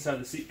inside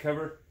the seat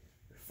cover,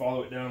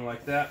 follow it down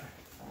like that.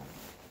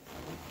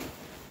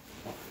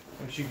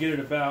 Once you get it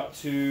about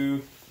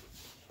to,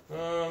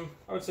 I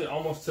would say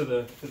almost to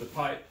the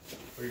pipe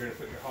where you're going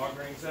to put your hog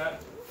rings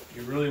at,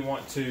 you really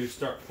want to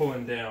start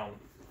pulling down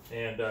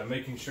and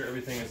making sure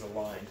everything is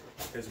aligned.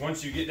 Because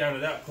once you get down to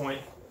that point,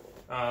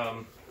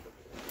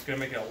 it's going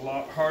to make it a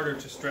lot harder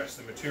to stretch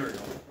the material.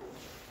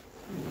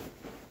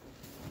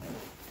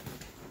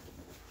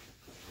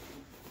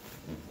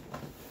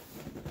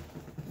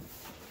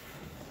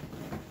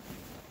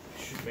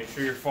 You should make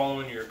sure you're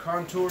following your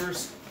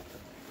contours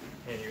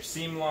and your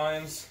seam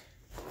lines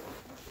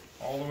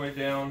all the way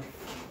down.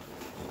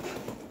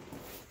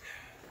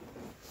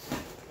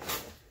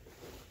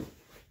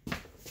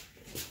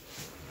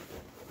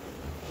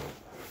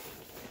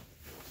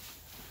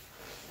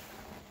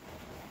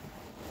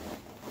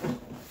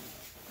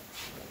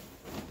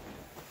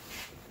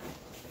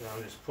 Now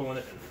I'm just pulling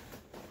it and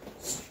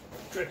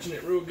Stretching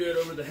it real good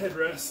over the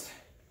headrest.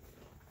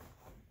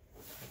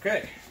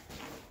 Okay,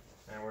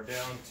 now we're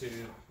down to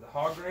the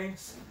hog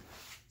rings,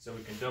 so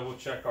we can double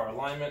check our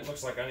alignment.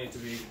 Looks like I need to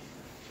be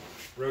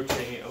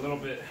rotating it a little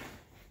bit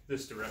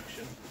this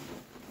direction,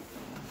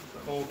 the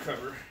whole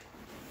cover.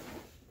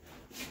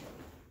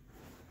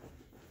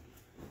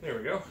 There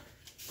we go.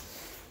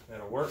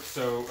 That'll work.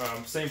 So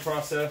same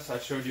process I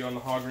showed you on the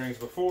hog rings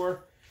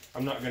before.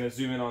 I'm not going to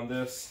zoom in on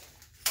this.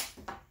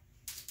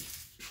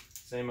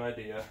 Same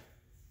idea.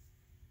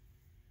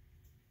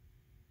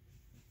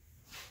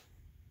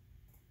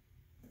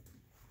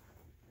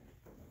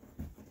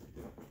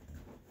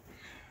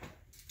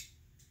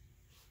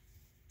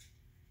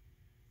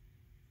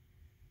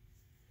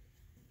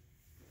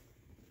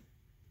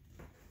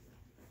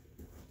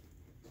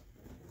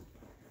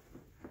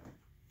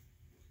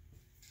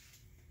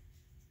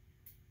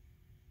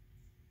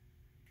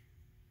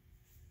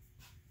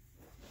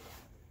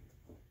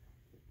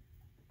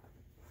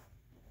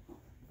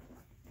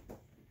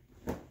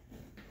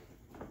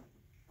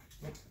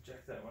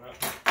 Check that one up.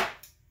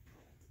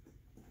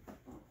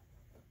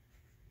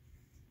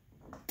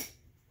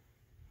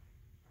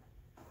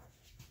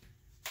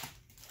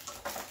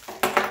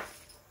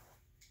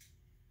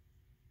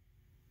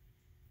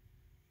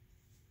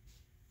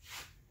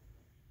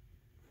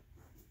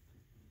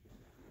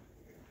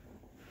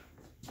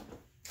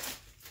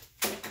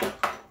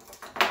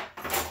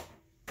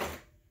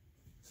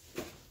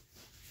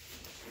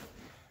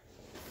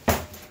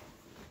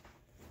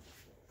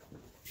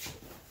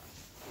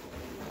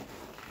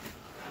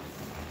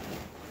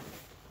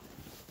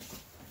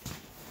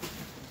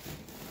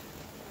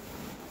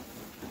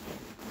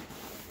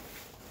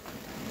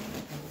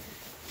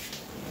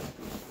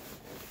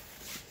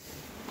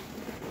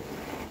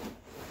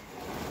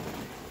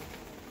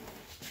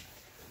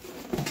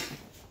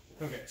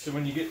 Okay, so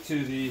when you get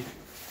to the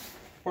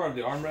part of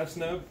the armrest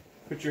nub,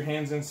 put your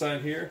hands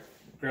inside here,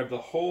 grab the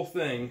whole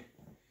thing,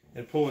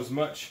 and pull as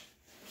much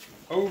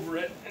over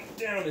it and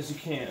down as you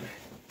can.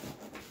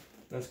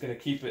 That's going to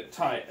keep it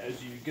tight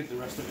as you get the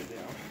rest of it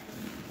down.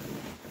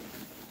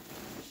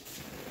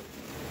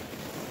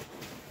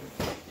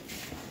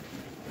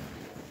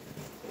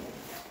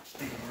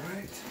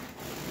 Alright.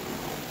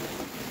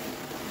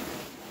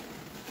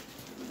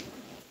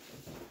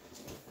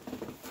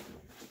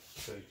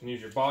 So you can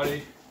use your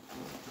body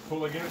to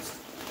pull against.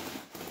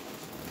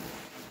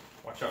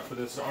 Watch out for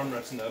this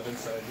armrest nub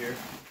inside here.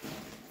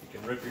 You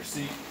can rip your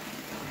seat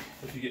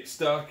if you get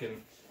stuck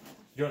and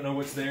you don't know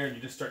what's there and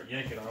you just start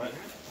yanking on it.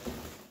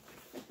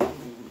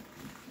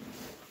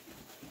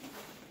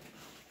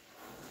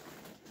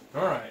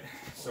 Alright,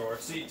 so our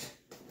seat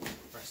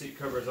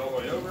cover is all the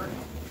way over.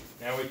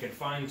 Now we can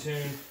fine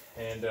tune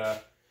and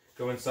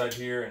go inside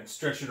here and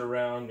stretch it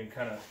around and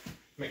kind of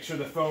make sure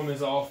the foam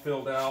is all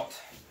filled out.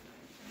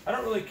 I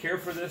don't really care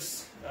for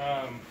this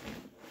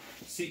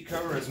seat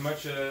cover as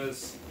much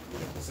as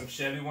some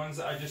Chevy ones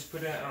that I just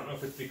put in. I don't know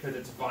if it's because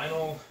it's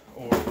vinyl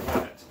or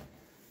what.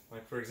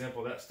 Like for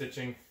example, that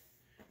stitching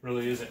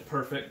really isn't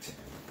perfect.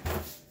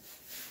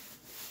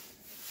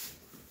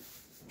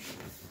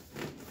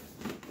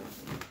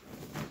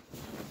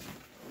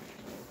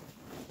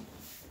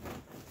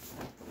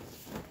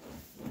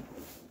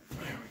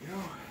 There we go.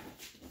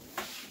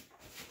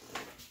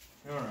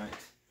 Alright.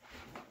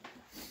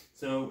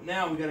 So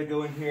now we got to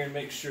go in here and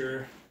make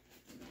sure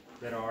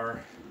that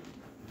our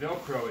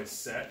Velcro is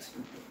set.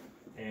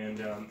 And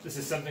this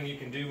is something you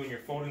can do when you're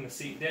folding the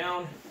seat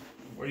down,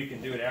 or you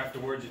can do it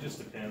afterwards, it just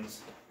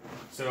depends.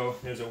 So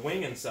there's a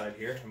wing inside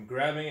here. I'm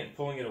grabbing it and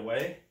pulling it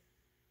away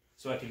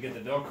so I can get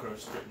the Velcro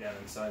stripped down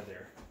inside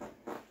there.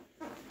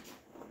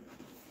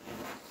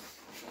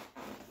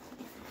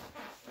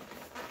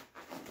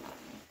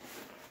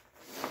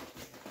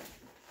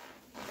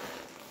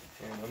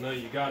 And you'll know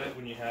you got it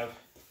when you have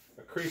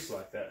a crease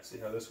like that. See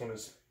how this one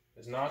is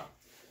not?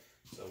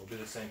 So we'll do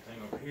the same thing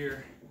over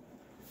here.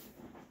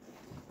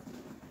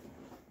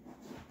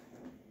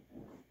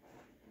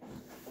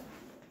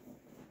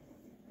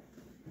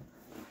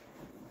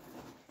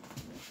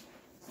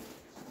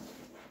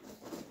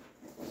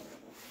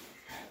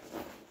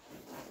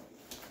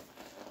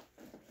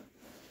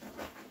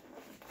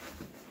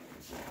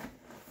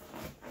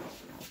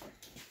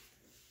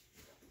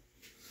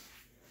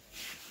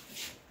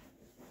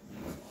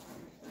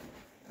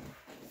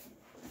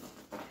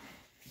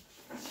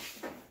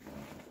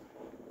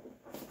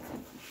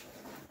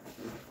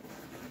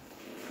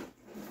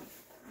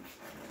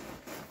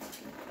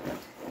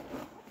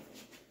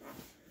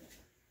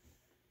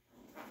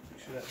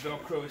 That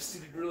Velcro is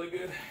seated really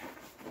good.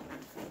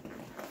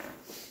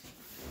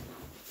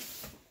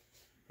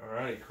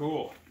 Alrighty,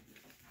 cool.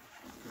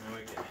 Now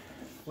we can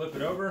flip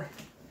it over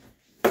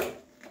and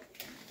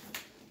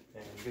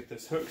get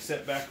this hook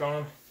set back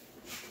on.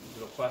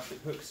 Little plastic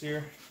hooks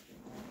here.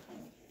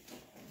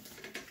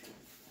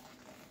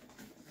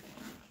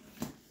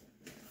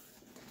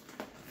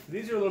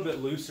 These are a little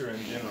bit looser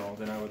in general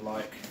than I would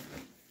like.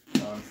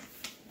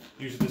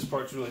 Usually this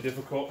part's really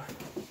difficult.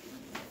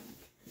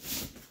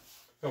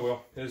 Oh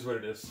well, it is what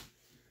it is.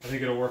 I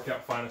think it'll work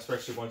out fine,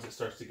 especially once it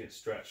starts to get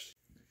stretched.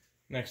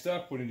 Next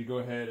up, we need to go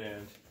ahead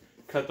and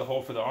cut the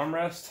hole for the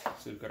armrest.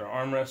 So we've got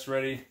our armrest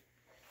ready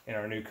and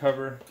our new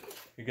cover.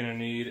 You're gonna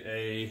need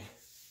a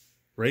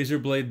razor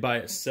blade by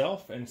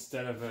itself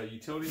instead of a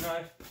utility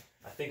knife.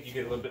 I think you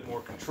get a little bit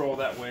more control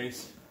that way,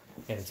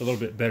 and it's a little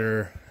bit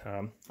better. I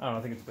don't know,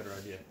 I think it's a better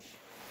idea.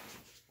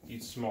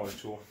 Use a smaller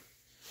tool.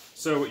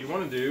 So what you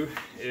want to do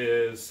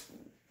is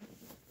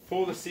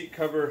pull the seat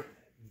cover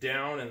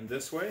down in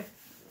this way,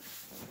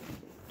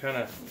 kind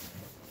of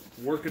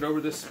work it over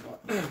this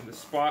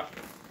spot.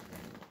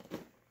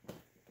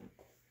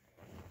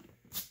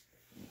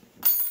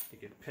 You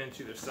can pinch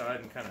either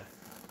side and kind of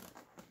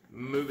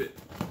move it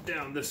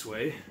down this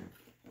way,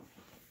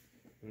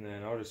 and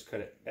then I'll just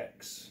cut an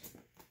X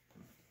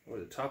over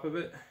the top of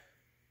it,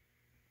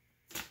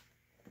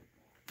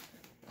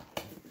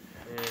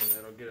 and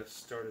that'll get us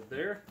started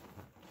there.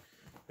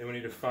 Then we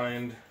need to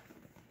find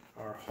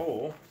our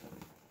hole,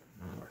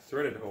 our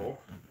threaded hole,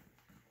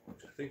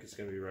 which I think is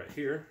going to be right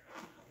here.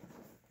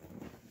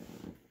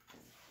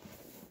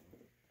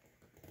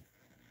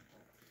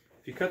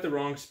 If you cut the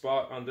wrong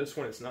spot on this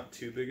one, it's not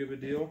too big of a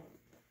deal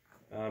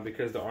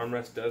because the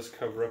armrest does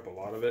cover up a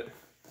lot of it.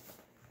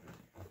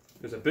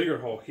 There's a bigger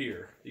hole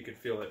here. You can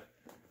feel it.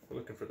 We're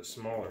looking for the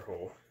smaller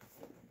hole,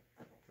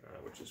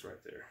 which is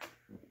right there.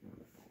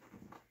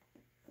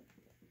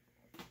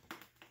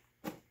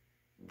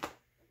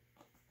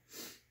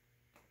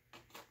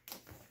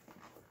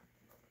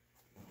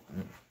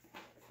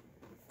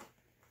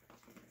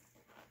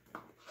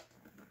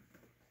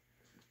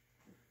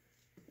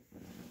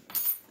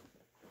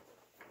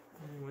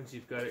 Once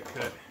you've got it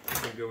cut,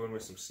 you can go in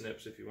with some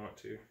snips if you want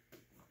to.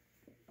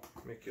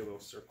 Make you a little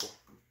circle.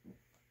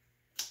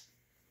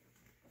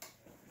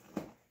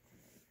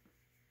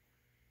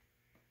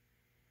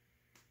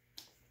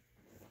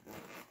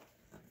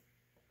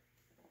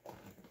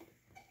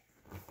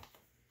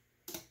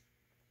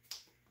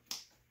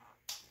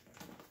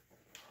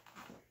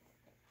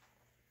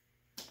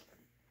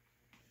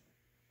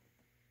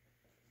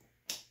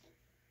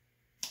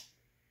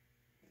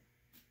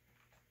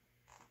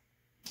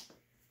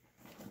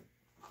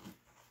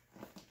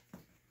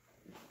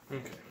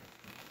 Okay,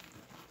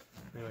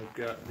 now we've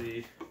got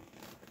the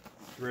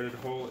threaded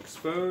hole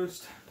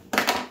exposed.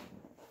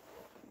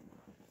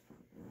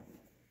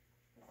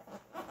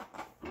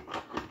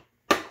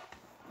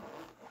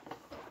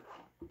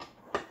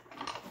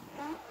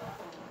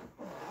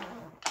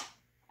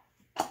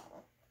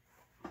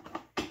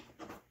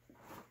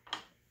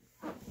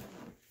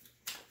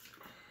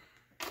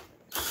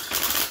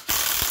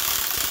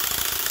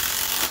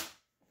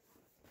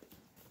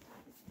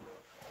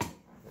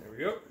 There we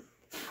go.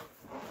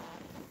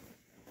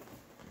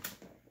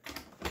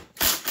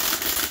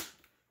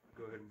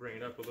 Bring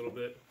it up a little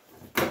bit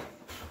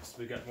so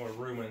we got more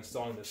room when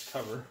installing this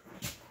cover,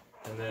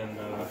 and then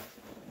I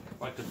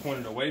like to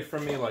point it away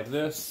from me like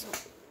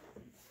this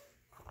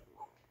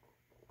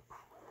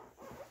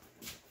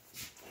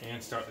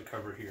and start the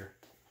cover here.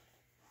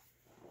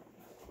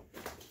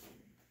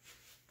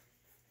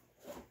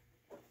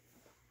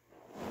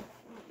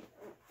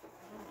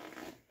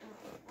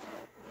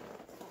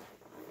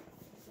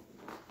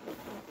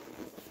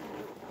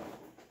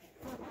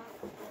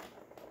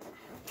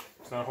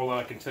 Not a whole lot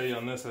I can tell you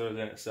on this other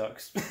than it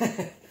sucks.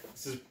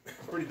 This is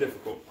pretty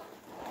difficult.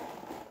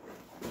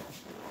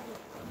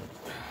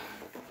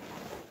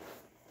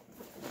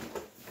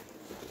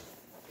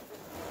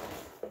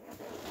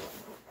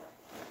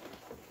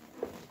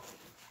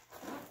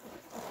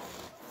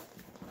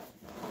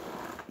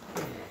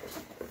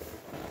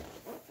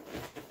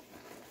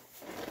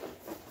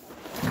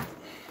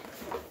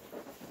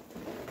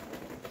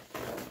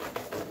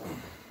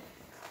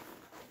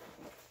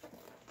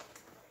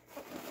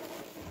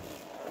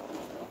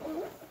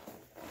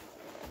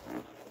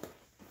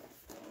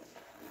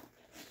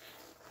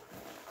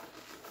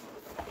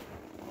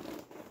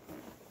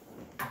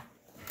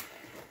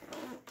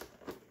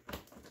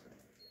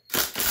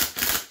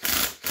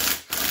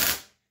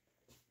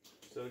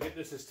 So get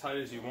this as tight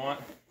as you want.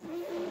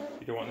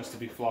 You don't want this to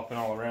be flopping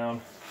all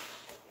around.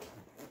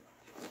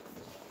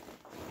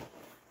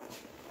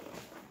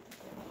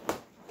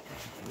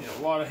 You need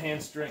a lot of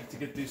hand strength to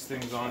get these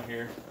things on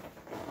here.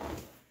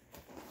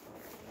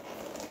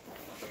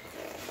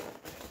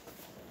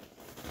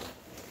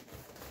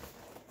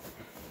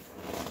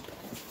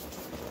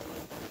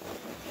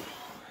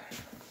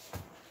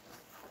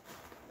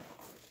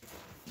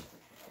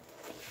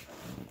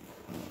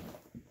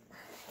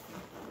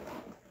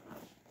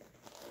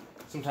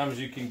 Sometimes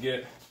you can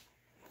get,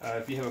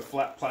 if you have a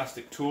flat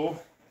plastic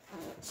tool,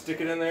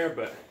 stick it in there,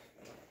 but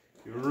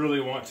you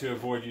really want to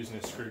avoid using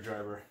a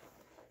screwdriver.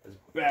 As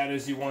bad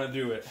as you want to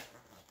do it,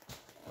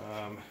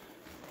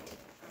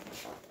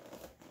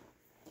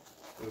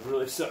 it would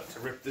really suck to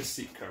rip this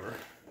seat cover.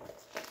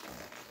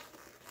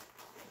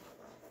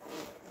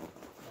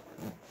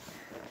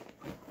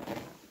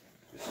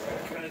 Just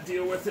gotta kind of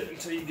deal with it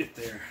until you get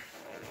there.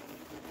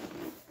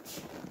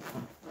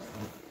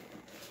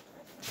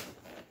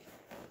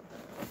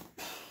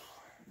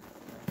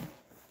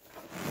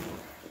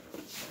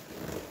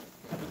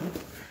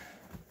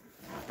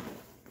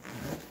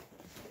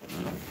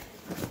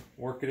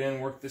 work it in,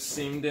 work this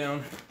seam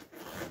down.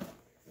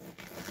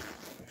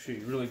 Make sure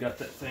you really got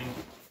that thing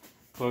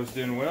closed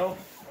in well.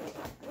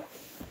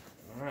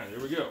 All right, there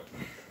we go.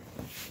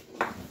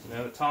 So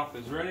now the top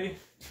is ready.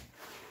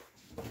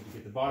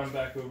 Get the bottom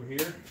back over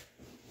here.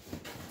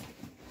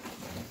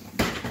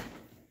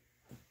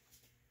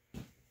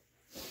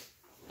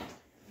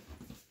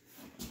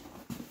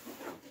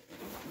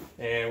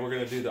 And we're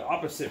going to do the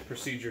opposite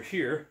procedure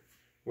here,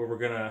 where we're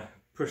going to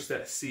push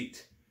that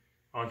seat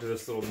onto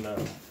this little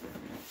nub.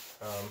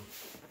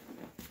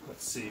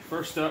 Let's see,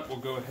 first up we'll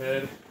go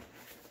ahead,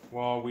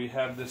 while we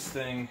have this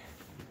thing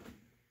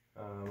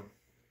a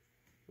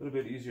little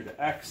bit easier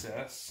to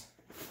access,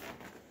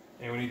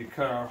 and we need to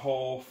cut our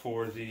hole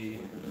for the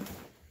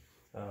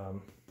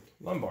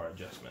lumbar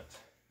adjustment.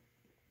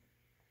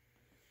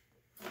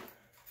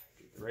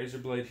 Get the razor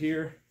blade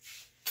here.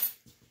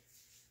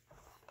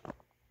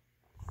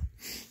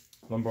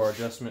 Lumbar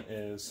adjustment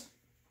is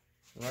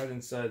right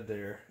inside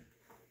there.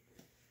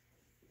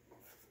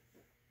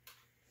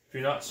 If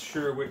you're not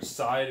sure which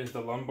side is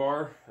the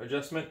lumbar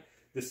adjustment,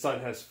 this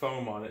side has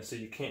foam on it, so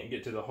you can't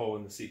get to the hole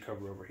in the seat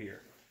cover over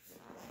here.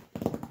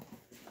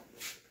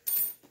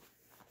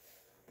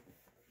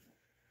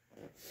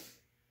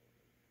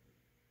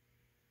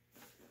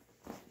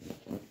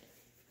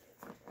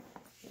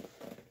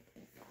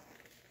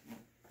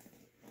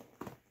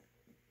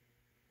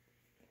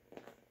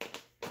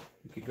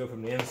 You could go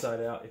from the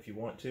inside out if you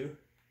want to.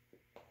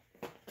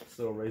 This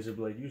little razor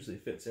blade usually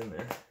fits in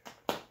there.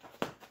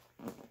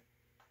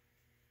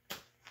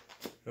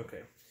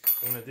 Okay,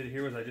 so what I did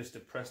here was I just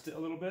depressed it a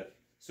little bit,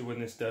 so when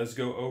this does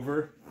go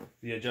over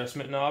the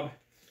adjustment knob,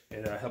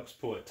 it helps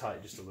pull it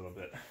tight just a little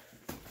bit.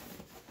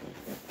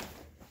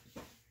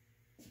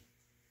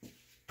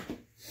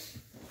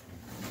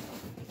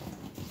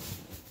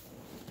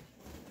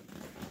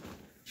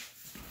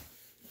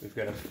 We've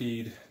got to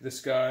feed this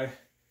guy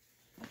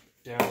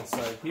down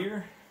inside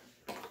here.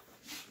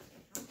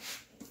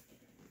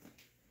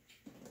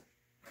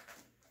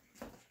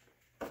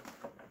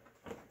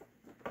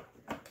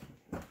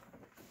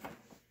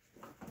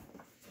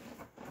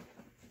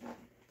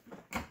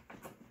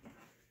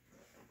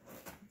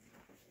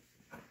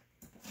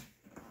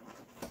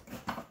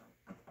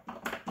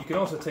 You can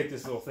also take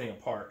this little thing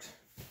apart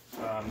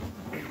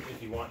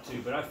if you want to,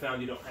 but I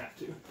found you don't have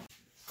to.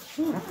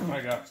 Oh my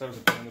gosh, that was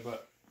a pain in the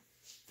butt.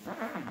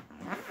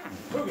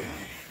 Okay.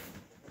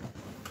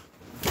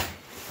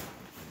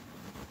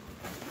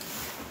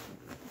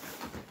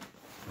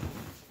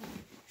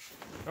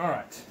 All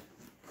right.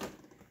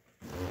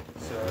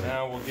 So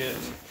now we'll get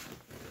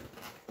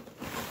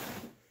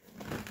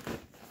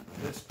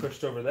this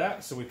pushed over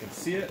that so we can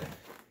see it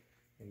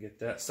and get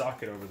that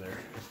socket over there.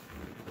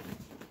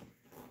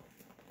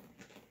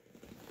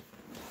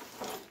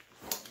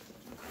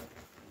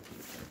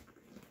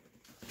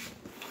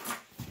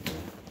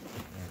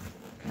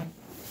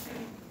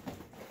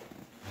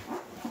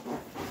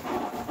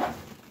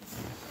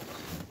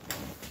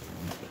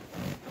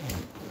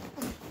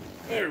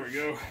 There we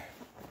go.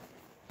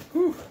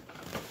 Whew.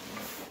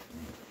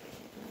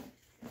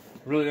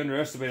 I really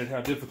underestimated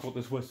how difficult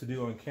this was to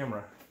do on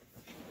camera.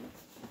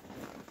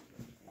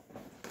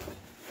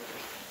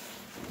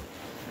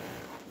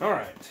 All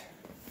right,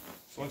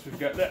 so once we've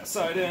got that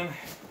side in,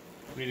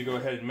 we need to go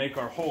ahead and make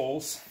our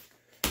holes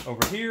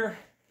over here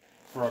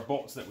for our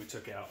bolts that we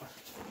took out.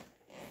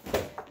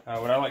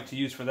 What I like to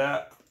use for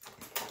that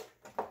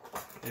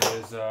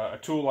is a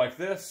tool like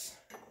this,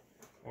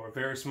 or a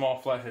very small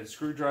flathead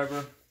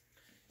screwdriver,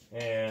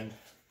 and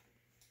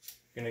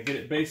I'm going to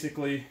get it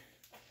basically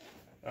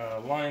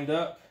lined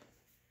up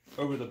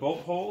over the bolt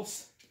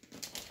holes,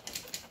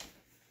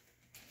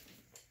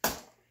 and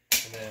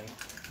then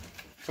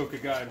poke a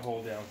guide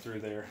hole down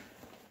through there.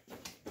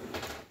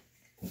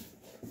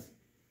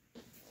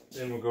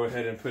 Then we'll go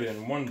ahead and put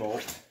in one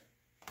bolt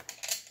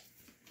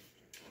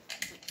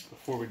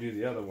before we do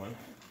the other one.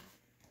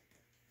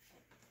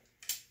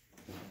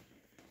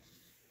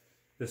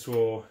 This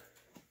will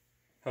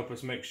help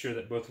us make sure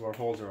that both of our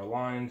holes are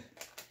aligned.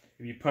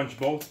 If you punch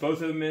both of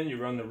them in, you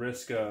run the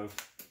risk of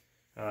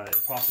it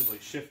possibly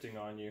shifting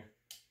on you,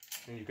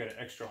 and you've got an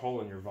extra hole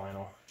in your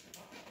vinyl.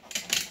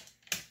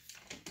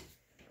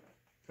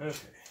 Okay,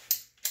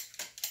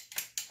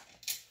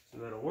 so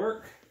that'll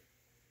work.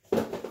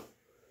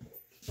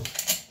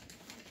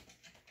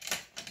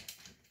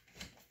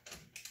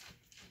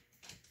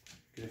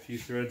 Get a few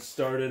threads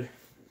started,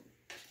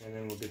 and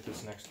then we'll get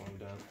this next one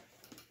done.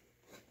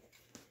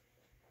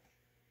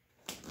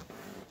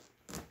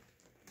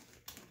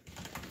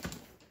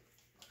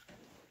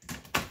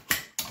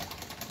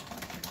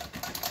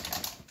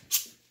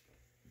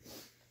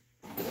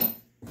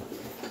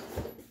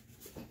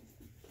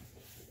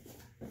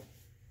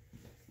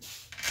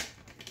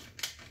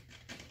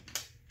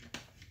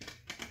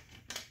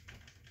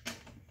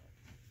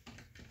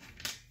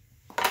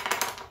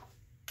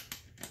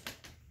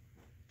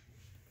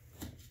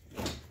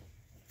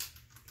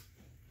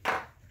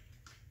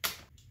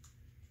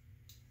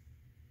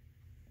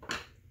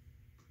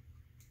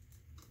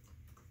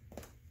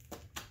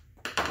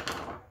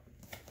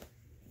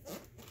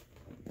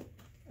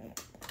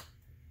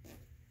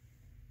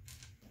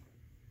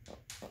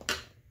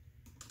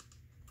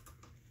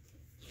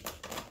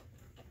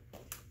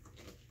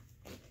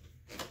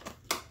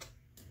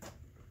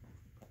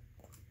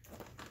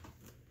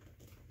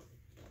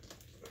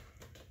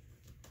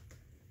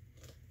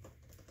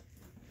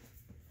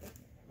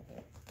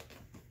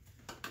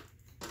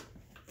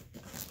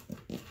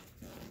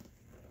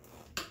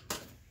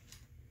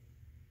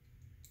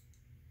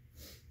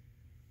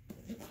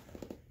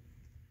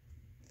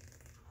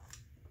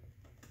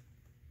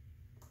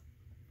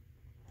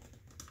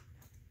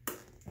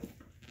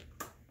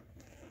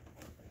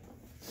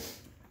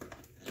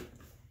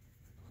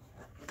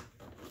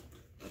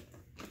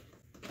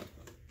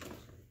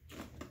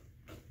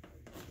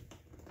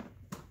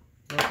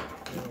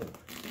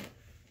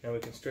 Now we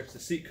can stretch the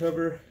seat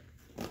cover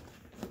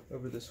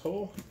over this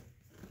hole.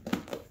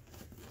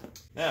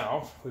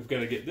 Now we've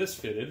got to get this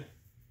fitted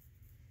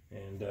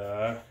and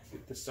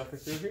get this sucker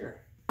through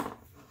here.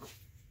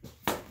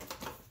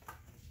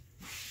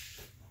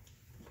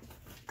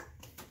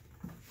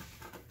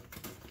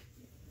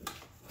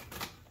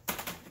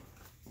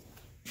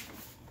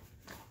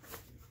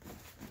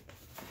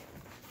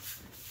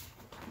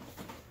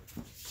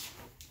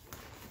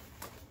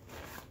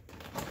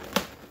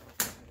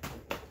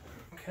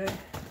 Okay.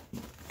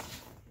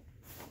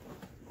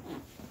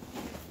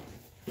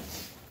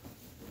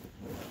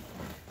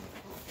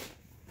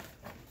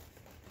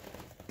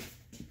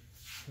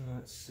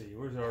 Let's see,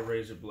 where's our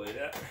razor blade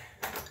at?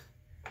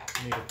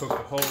 We need to poke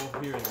a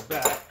hole here in the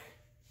back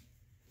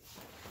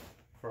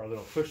for our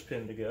little push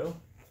pin to go.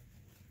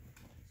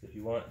 So if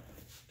you want,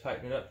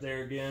 tighten it up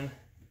there again.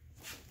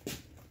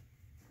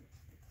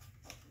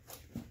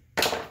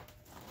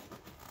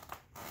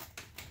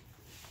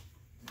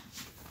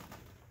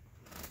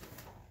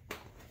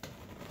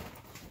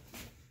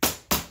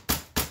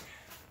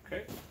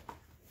 Okay.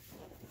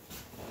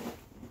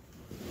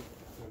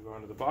 We'll go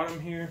onto the bottom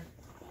here.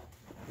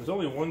 There's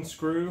only one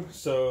screw,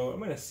 so I'm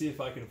going to see if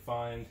I can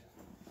find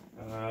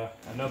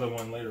another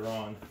one later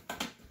on.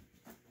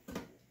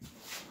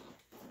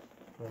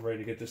 I'm ready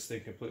to get this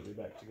thing completely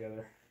back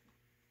together.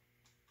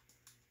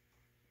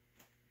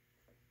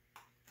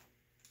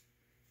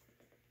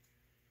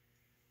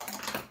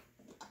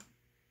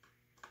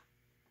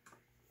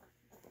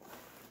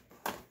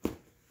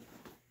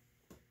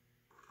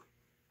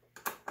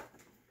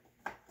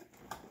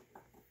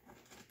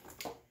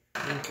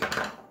 Okay.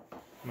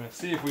 I'm going to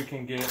see if we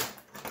can get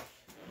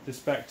this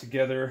back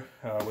together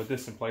with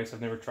this in place.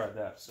 I've never tried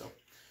that, so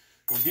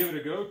we'll give it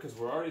a go because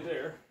we're already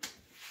there.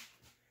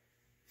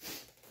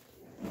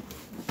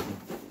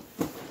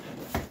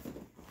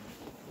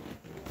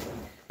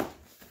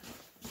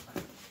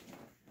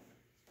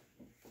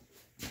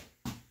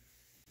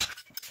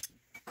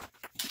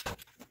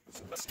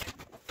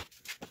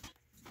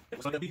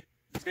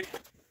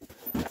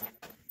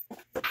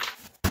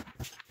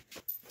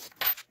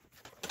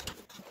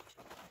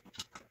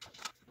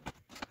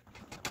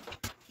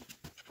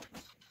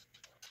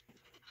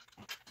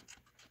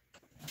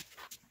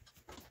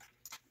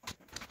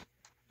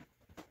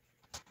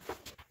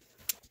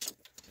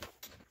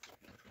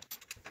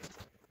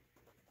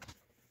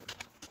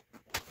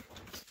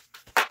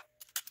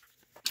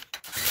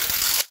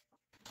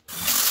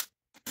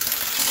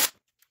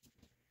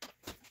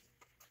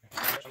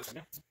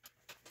 Yeah.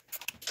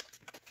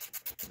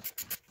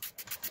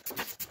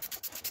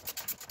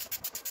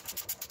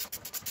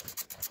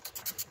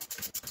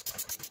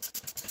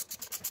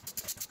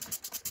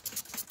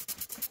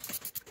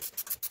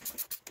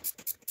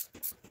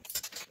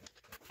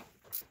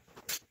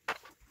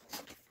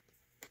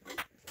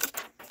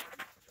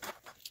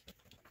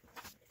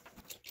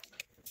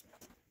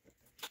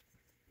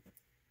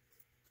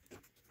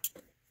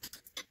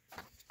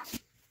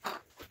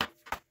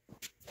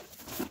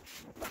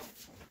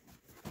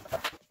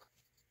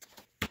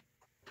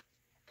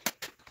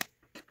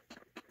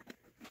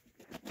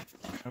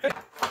 Okay,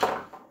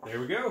 there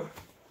we go.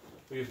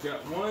 We've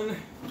got one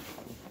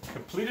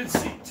completed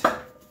seat,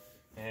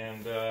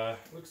 and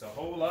looks a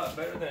whole lot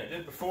better than it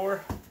did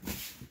before.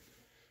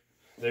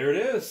 There it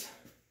is.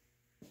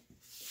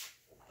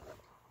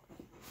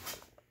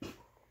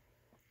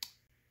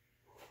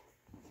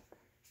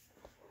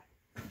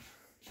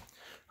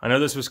 I know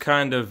this was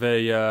kind of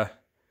a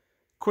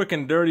quick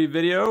and dirty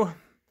video,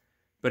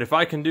 but if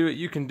I can do it,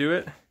 you can do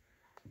it.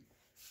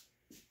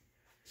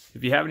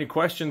 If you have any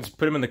questions,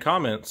 put them in the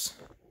comments.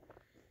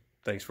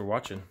 Thanks for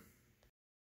watching.